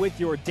B with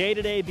your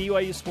day-to-day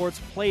BYU Sports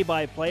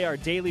play-by-play, our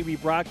daily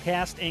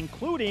rebroadcast,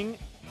 including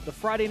the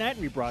Friday night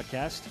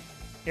rebroadcast,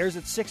 airs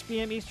at 6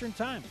 p.m. Eastern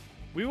Time.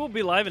 We will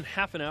be live in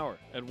half an hour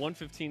at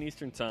 1:15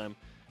 Eastern Time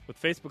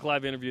with Facebook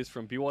Live interviews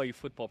from BYU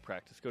football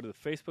practice. Go to the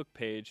Facebook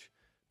page,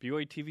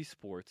 BYU TV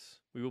Sports.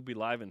 We will be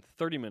live in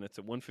 30 minutes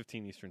at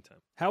 1:15 Eastern Time.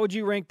 How would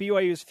you rank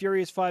BYU's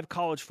Furious 5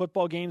 college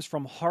football games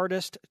from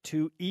hardest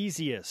to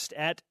easiest?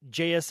 At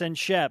JSN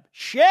Shep.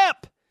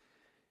 Shep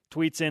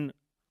tweets in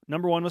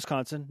number 1,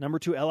 Wisconsin, number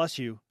 2,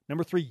 LSU,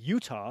 number 3,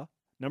 Utah,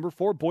 number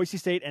 4, Boise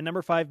State, and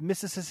number 5,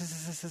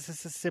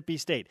 Mississippi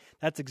State.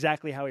 That's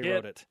exactly how he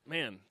wrote it.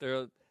 Man, there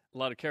are a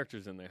lot of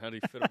characters in there. How do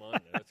you fit them on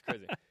there? That's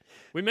crazy.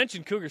 We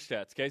mentioned Cougar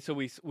Stats, okay? So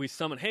we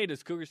summon, hey,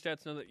 does Cougar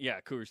Stats know that? Yeah,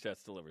 Cougar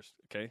Stats delivers,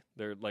 okay?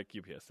 They're like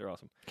UPS. They're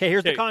awesome. Okay,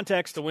 here's the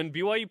context. So when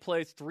BYU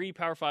plays 3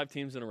 Power 5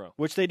 teams in a row.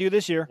 Which they do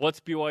this year. What's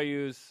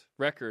BYU's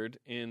record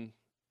in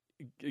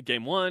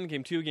Game 1,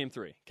 Game 2, Game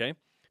 3, okay?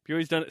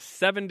 BYU's done it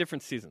 7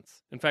 different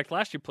seasons. In fact,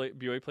 last year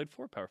BYU played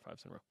 4 Power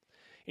 5s in a row.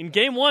 In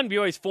Game 1,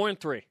 BYU's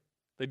 4-3.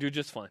 They do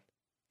just fine,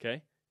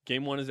 okay?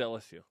 Game 1 is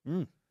LSU.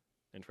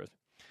 Interesting.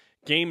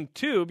 Game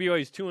 2,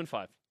 BYU's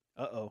 2-5.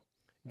 Uh-oh.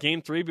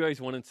 Game 3, BYU's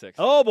 1-6.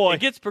 Oh, boy. It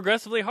gets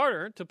progressively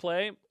harder to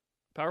play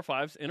Power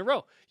 5s in a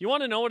row. You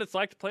want to know what it's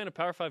like to play in a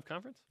Power 5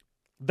 conference?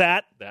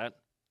 That.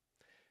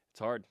 It's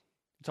hard.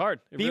 It's hard.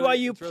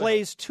 BYU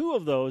plays 2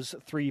 of those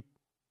 3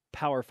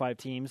 Power 5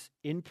 teams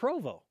in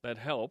Provo. That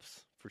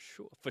helps. For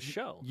sure.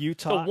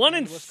 Utah. So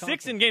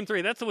 1-6 in Game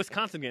 3. That's the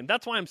Wisconsin game.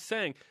 That's what I'm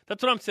saying.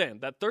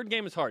 That third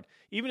game is hard.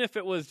 Even if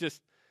it was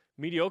just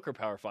mediocre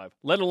Power 5,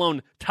 let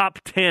alone top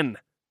 10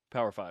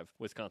 Power 5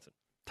 Wisconsin.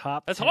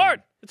 That's 10.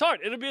 hard. It's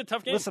hard. It'll be a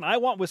tough game. Listen, I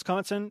want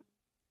Wisconsin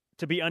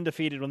to be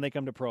undefeated when they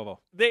come to Provo.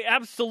 They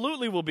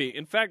absolutely will be.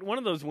 In fact, one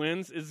of those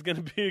wins is going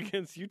to be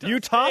against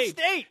Utah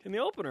State in the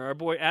opener. Our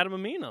boy Adam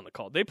Amin on the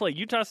call. They play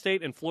Utah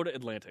State and Florida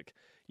Atlantic.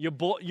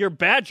 Your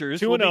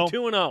Badgers will be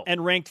 2-0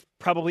 and ranked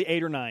probably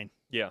 8 or 9.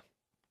 Yeah.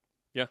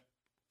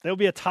 They'll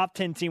be a top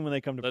 10 team when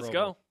they come to Provo. Let's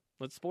go.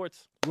 Let's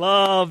sports.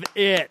 Love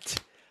it.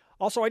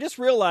 Also, I just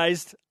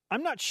realized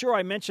I'm not sure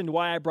I mentioned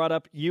why I brought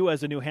up you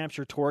as a New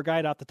Hampshire tour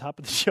guide at the top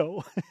of the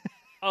show.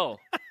 Oh,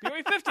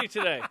 BYU 50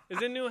 today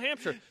is in New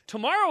Hampshire.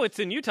 Tomorrow it's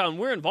in Utah, and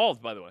we're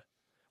involved, by the way.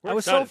 I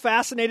was so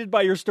fascinated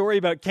by your story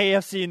about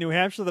KFC in New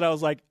Hampshire that I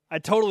was like, I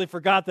totally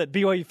forgot that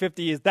BYU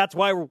 50 that's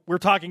why we're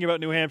talking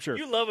about New Hampshire.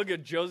 You love a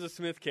good Joseph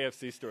Smith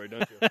KFC story,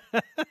 don't you?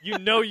 You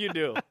know you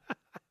do.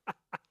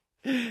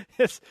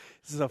 It's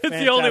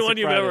the only one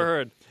you've ever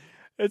heard.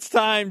 It's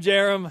time,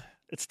 Jerem.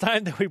 It's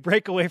time that we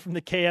break away from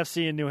the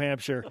KFC in New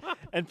Hampshire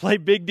and play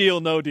Big Deal,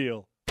 No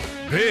Deal.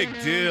 Big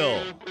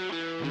deal.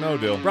 No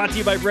deal. Brought to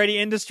you by Brady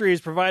Industries,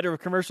 provider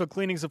of commercial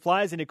cleaning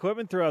supplies and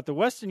equipment throughout the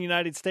western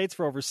United States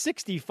for over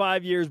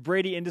 65 years.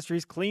 Brady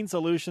Industries Clean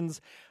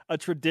Solutions, a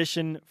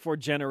tradition for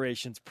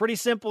generations. Pretty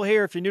simple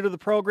here. If you're new to the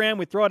program,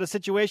 we throw out a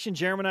situation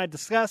Jerem and I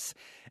discuss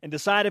and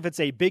decide if it's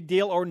a big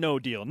deal or no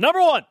deal.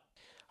 Number one.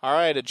 All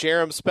right, a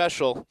Jerem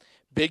special.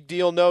 Big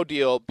deal, no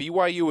deal.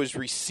 BYU is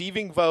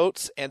receiving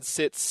votes and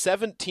sits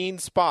 17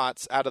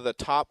 spots out of the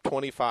top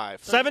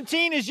 25.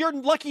 17 is your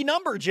lucky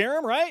number,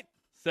 Jerem, right?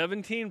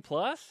 17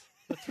 plus?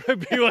 That's where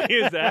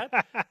BYU is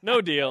at.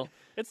 No deal.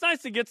 It's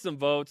nice to get some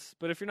votes,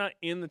 but if you're not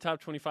in the top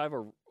 25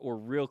 or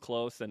real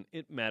close, then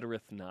it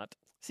mattereth not.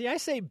 See, I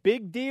say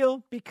big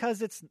deal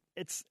because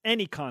it's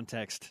any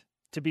context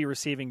to be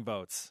receiving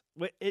votes.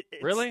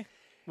 Really?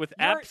 With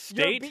App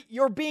State?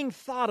 You're being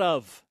thought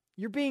of.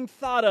 You're being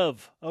thought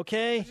of,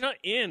 okay? It's not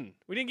in.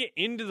 We didn't get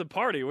into the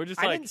party. We're just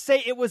I didn't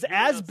say it was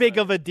as big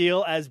of a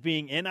deal as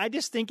being in. I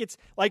just think it's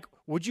like,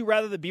 would you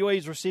rather the BYU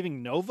is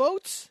receiving no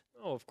votes?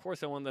 Oh, of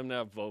course I want them to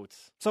have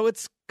votes. So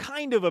it's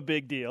kind of a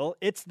big deal.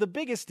 It's the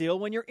biggest deal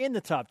when you're in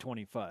the top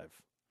 25.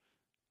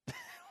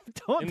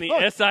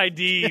 The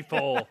SID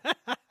poll.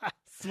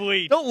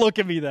 Sweet. Don't look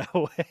at me that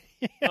way.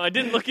 I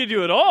didn't look at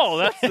you at all.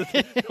 That's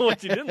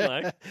what you didn't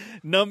like.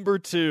 Number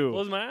two.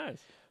 Close my eyes.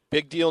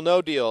 Big deal,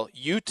 no deal.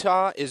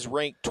 Utah is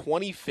ranked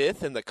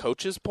 25th in the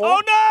coaches poll.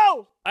 Oh,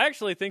 no! I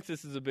actually think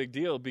this is a big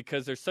deal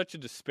because there's such a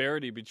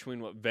disparity between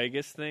what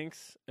Vegas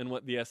thinks and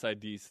what the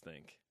SIDs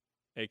think,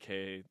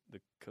 a.k.a. the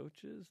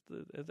coaches.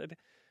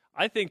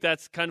 I think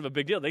that's kind of a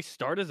big deal. They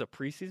start as a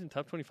preseason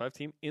top 25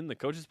 team in the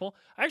coaches poll.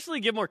 I actually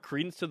give more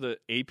credence to the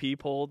AP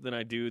poll than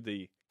I do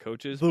the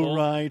coaches poll.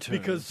 The writers.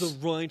 Because the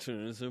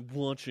writers are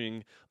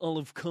watching all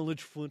of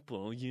college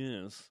football,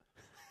 yes.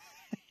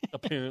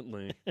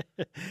 Apparently.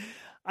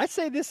 I'd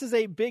say this is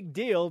a big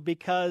deal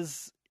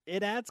because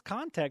it adds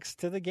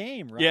context to the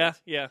game, right?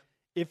 Yeah.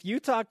 If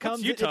Utah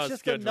comes, it's just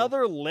schedule?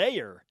 another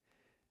layer.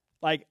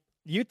 Like,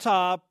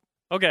 Utah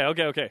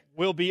Okay.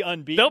 will be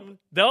unbeaten.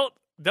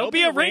 They'll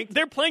be a ranked.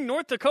 They're playing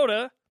North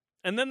Dakota,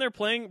 and then they're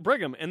playing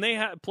Brigham, and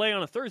they play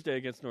on a Thursday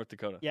against North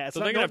Dakota. Yeah, it's so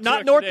they're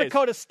not North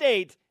Dakota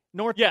State,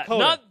 North Dakota.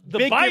 Not the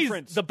Big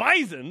difference. The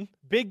Bison.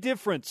 Big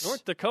difference.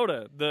 North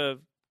Dakota, the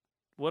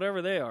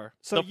whatever they are.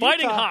 So the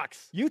Fighting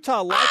Hawks.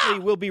 Utah likely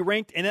will be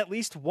ranked in at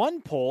least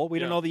one poll. We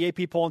don't know the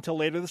AP poll until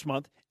later this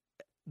month.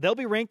 They'll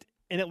be ranked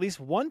in at least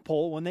one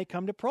poll when they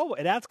come to Provo.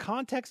 It adds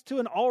context to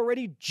an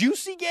already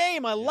juicy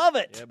game. I love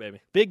it. Yeah,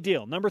 baby. Big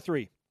deal. Number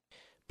three.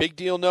 Big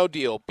deal, no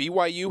deal.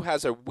 BYU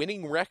has a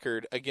winning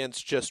record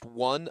against just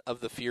one of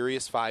the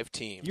Furious Five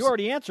teams. You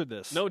already answered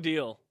this. No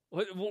deal.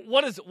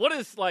 What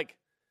is like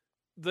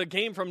the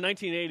game from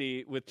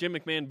 1980 with Jim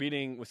McMahon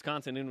beating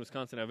Wisconsin in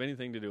Wisconsin have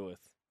anything to do with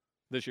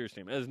this year's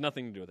team? It has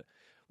nothing to do with it.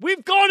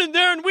 We've gone in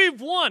there and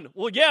we've won.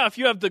 Well, yeah, if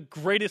you have the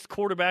greatest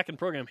quarterback in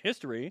program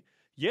history,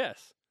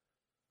 yes.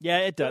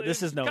 Yeah, it does.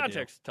 This is no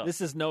context deal. tough. This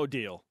is no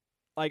deal.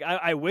 Like,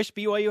 I wish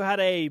BYU had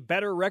a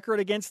better record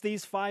against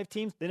these five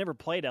teams. They never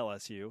played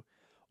LSU.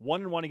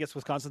 1-1 against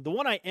Wisconsin. The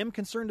one I am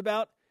concerned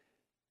about,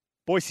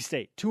 Boise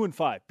State,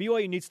 2-5.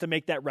 BYU needs to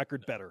make that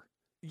record better.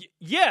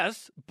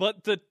 Yes,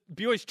 but the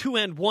BYU's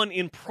 2-1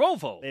 in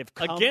Provo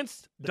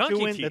against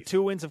Donkey Teeth. The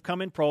 2 wins have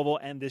come in Provo,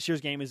 and this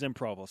year's game is in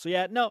Provo. So,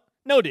 yeah,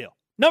 no deal.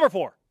 Number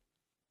four.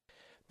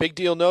 Big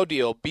deal, no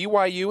deal.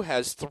 BYU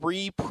has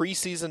 3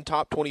 preseason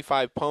top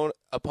 25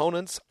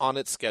 opponents on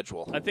its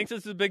schedule. I think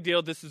this is a big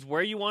deal. This is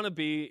where you want to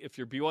be if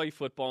you're BYU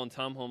football and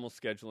Tom Holmoe's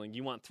scheduling.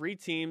 You want 3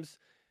 teams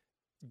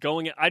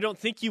going. I don't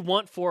think you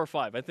want 4 or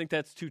 5. I think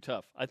that's too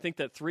tough. I think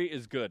that 3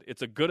 is good.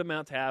 It's a good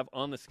amount to have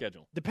on the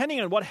schedule.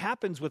 Depending on what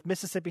happens with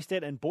Mississippi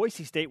State and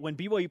Boise State, when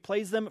BYU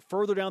plays them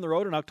further down the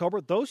road in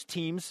October, those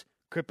teams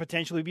could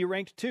potentially be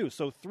ranked too.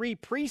 So 3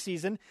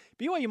 preseason,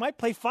 BYU might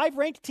play 5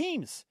 ranked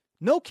teams.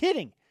 No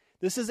kidding.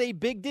 This is a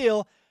big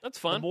deal. That's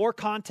fun. The more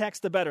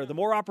context, the better. The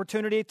more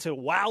opportunity to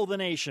wow the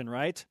nation,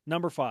 right?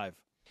 Number 5.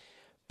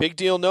 Big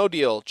deal, no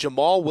deal.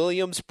 Jamal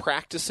Williams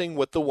practicing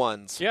with the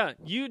ones. Yeah,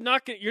 you're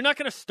not going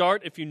to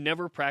start if you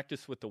never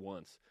practice with the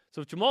ones.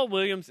 So if Jamal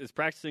Williams is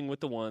practicing with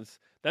the ones,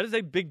 that is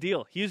a big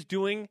deal. He is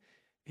doing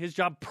his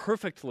job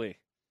perfectly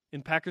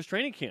in Packers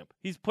training camp.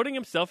 He's putting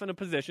himself in a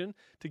position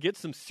to get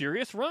some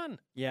serious run.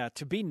 Yeah,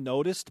 to be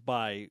noticed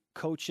by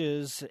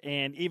coaches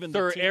and even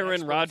Sir the team Aaron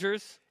experts.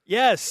 Rodgers.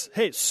 Yes.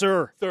 Hey,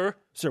 sir. Sir.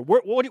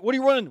 What are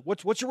you running?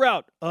 What's your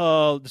route?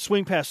 The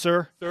swing pass,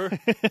 sir. Sir.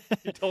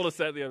 He told us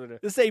that the other day.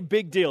 This is a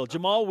big deal.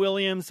 Jamal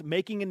Williams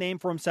making a name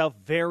for himself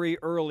very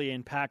early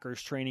in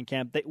Packers training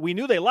camp. We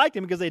knew they liked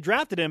him because they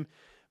drafted him.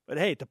 But,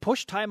 hey, to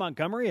push Ty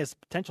Montgomery as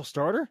potential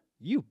starter,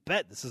 you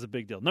bet this is a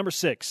big deal. Number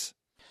 6.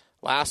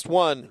 Last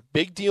one.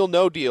 Big deal,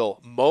 no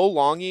deal. Mo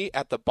Longy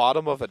at the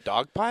bottom of a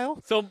dog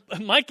pile? So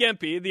Mike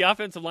Empey, the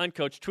offensive line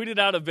coach, tweeted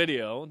out a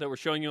video that we're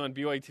showing you on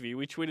BYU TV.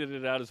 We tweeted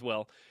it out as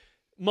well.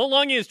 Mo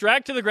Longy is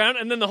dragged to the ground,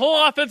 and then the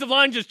whole offensive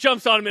line just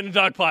jumps on him in a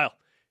dog pile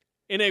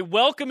in a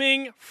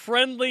welcoming,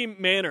 friendly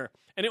manner.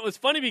 And it was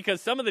funny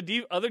because some of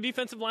the other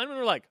defensive linemen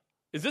were like,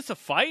 is this a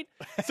fight?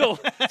 So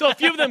a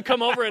few of them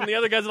come over, and the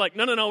other guys are like,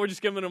 no, we're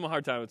just giving him a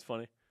hard time. It's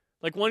funny.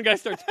 Like one guy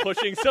starts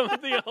pushing some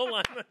of the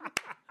O-linemen.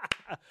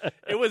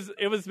 It was.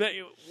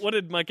 What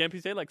did Mike Empey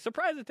say? Like,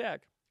 surprise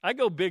attack. I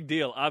go big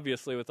deal,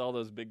 obviously, with all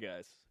those big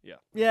guys. Yeah.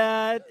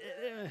 Yeah.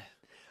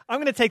 I'm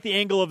going to take the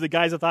angle of the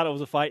guys that thought it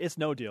was a fight. It's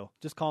no deal.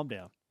 Just calm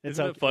down.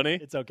 Isn't it funny?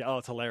 It's okay. Oh,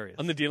 it's hilarious.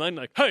 On the D-line,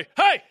 like, hey!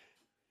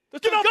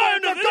 That's our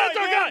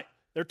guy!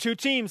 They're two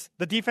teams,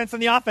 the defense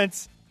and the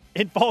offense,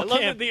 in fall I love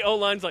camp. that the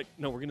O-line's like,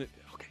 no, we're going to,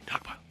 okay,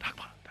 dog pile.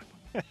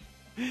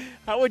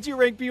 How would you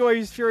rank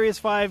BYU's Furious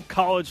 5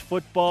 college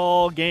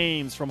football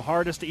games from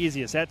hardest to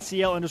easiest? At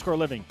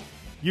CL_living.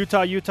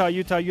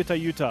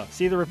 Utah.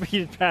 See the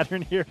repeated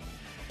pattern here?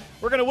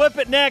 We're going to whip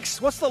it next.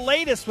 What's the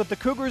latest with the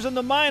Cougars and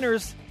the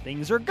Miners?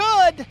 Things are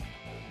good.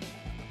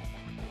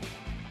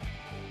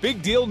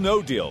 Big Deal,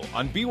 No Deal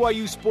on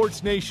BYU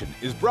Sports Nation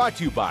is brought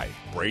to you by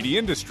Brady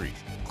Industries.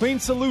 Clean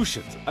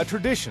solutions, a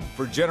tradition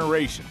for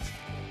generations.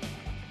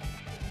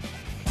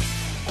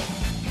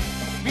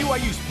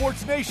 BYU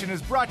Sports Nation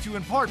is brought to you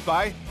in part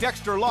by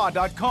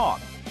DexterLaw.com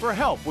for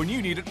help when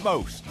you need it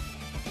most.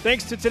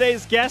 Thanks to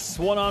today's guests,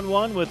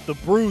 one-on-one with the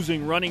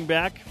bruising running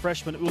back,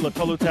 freshman Ula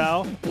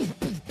Tolutau.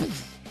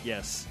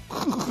 Yes.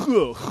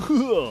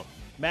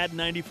 Madden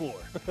 94.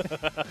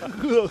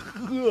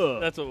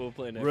 That's what we'll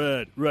play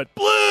next. Red,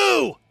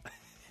 blue!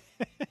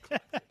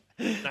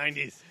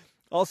 90s.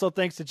 Also,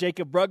 thanks to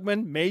Jacob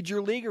Brugman,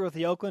 major leaguer with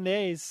the Oakland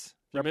A's,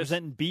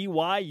 representing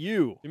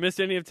BYU. You missed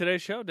any of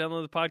today's show?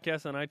 Download the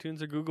podcast on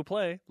iTunes or Google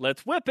Play.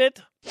 Let's whip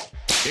it.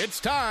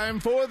 It's time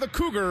for the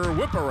Cougar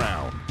Whip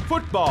Around.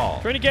 Football.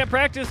 Training camp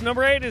practice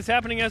number 8 is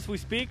happening as we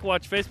speak.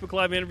 Watch Facebook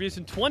Live interviews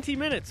in 20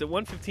 minutes at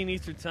 1:15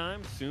 Eastern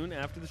Time, soon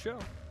after the show.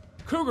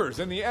 Cougars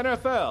in the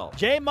NFL.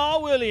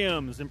 Jamal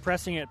Williams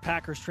impressing at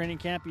Packers training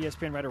camp.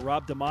 ESPN writer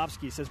Rob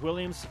Domofsky says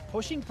Williams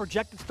pushing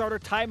projected starter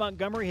Ty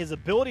Montgomery, his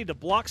ability to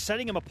block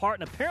setting him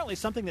apart, and apparently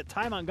something that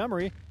Ty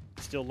Montgomery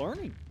is still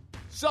learning.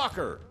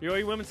 Soccer.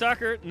 BYU women's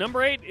soccer,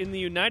 number 8 in the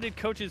United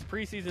Coaches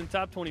preseason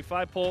top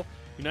 25 poll.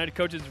 United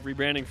Coaches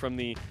rebranding from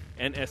the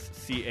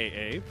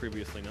NSCAA,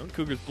 previously known.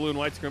 Cougars blue and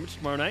white scrimmage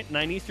tomorrow night,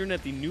 9 Eastern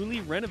at the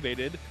newly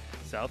renovated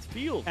South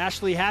Field.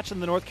 Ashley Hatch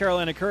and the North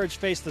Carolina Courage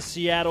face the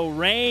Seattle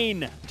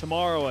Reign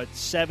tomorrow at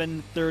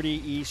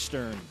 7:30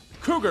 Eastern.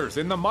 Cougars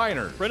in the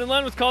minors. Brendan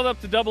Lund was called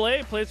up to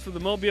Double-A, plays for the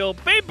Mobile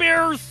Bay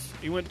Bears.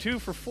 He went 2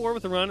 for 4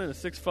 with a run and a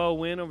 6-0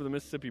 win over the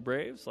Mississippi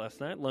Braves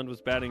last night. Lund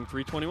was batting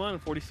 .321 in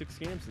 46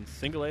 games in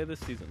single A this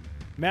season.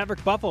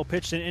 Maverick Buffalo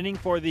pitched an inning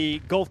for the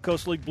Gulf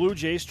Coast League Blue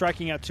Jays,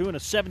 striking out 2 in a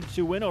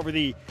 7-2 win over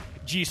the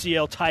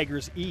GCL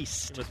Tigers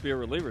East. He must be a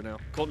reliever now.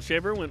 Colton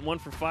Shaver went 1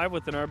 for 5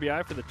 with an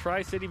RBI for the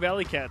Tri-City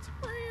Valley Cats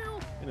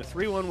in a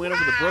 3-1 win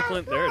over the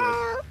Brooklyn. There it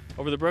is.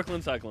 Over the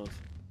Brooklyn Cyclones.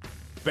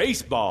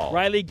 Baseball.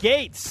 Riley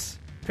Gates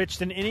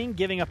pitched an inning,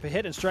 giving up a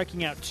hit and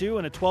striking out 2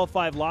 in a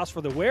 12-5 loss for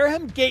the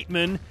Wareham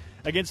Gatemen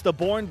against the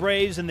Bourne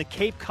Braves in the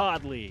Cape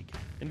Cod League.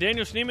 And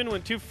Daniel Schneemann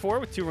went 2 for 4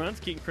 with 2 runs.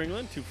 Keaton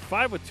Kringland 2 for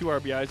 5 with 2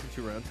 RBIs and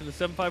 2 runs, and a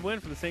 7-5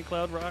 win for the St.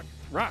 Cloud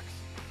Rocks.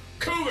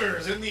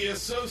 Cougars in the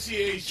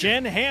association.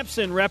 Jen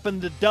Hampson repping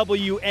the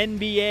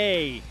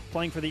WNBA,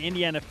 playing for the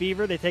Indiana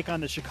Fever. They take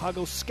on the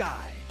Chicago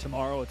Sky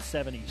tomorrow at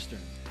 7 Eastern.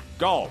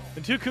 Golf.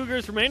 And 2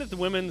 Cougars remain at the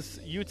women's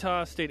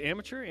Utah State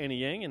Amateur. Annie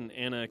Yang and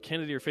Anna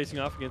Kennedy are facing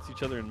off against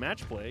each other in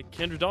match play.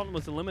 Kendra Dalton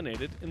was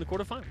eliminated in the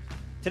quarterfinals.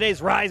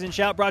 Today's Rise and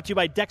Shout brought to you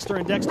by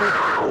Dexter & Dexter.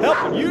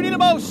 Help when you need the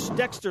most.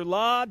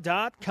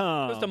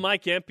 DexterLaw.com. Just to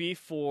Mike Empey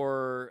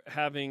for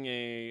having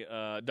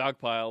a dog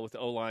pile with the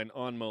O-line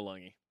on Mo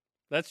Longy.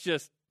 That's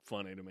just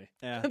funny to me.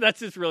 Yeah. That's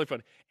just really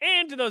funny.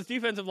 And to those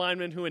defensive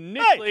linemen who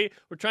initially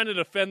were trying to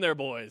defend their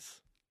boys.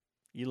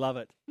 You love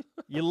it.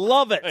 You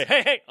love it.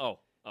 Hey. Oh.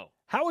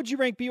 How would you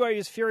rank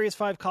BYU's Furious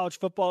 5 college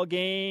football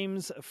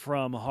games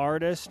from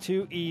hardest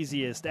to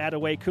easiest? Add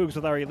away Cougs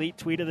with our elite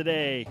tweet of the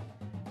day.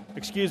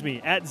 Excuse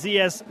me, at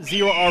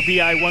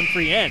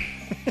ZS0RBI13N.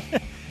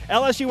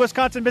 LSU,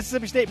 Wisconsin,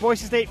 Mississippi State,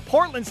 Boise State,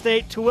 Portland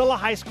State, Tooele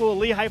High School,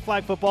 Lehigh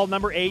Flag Football,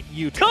 number 8,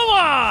 Utah. Come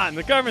on!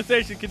 The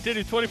conversation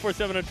continues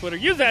 24/7 on Twitter.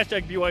 Use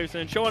hashtag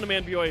BYUSN. Show on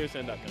demand,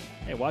 BYUSN.com.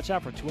 Hey, watch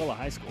out for Tooele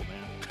High School, man.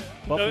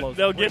 Buffaloes.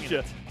 They'll get bringing you.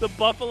 it. The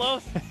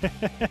Buffaloes?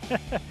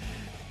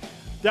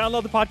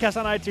 Download the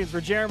podcast on iTunes.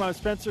 For Jeremy, I'm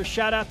Spencer.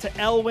 Shout out to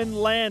Elwin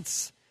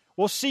Lance.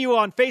 We'll see you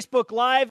on Facebook Live.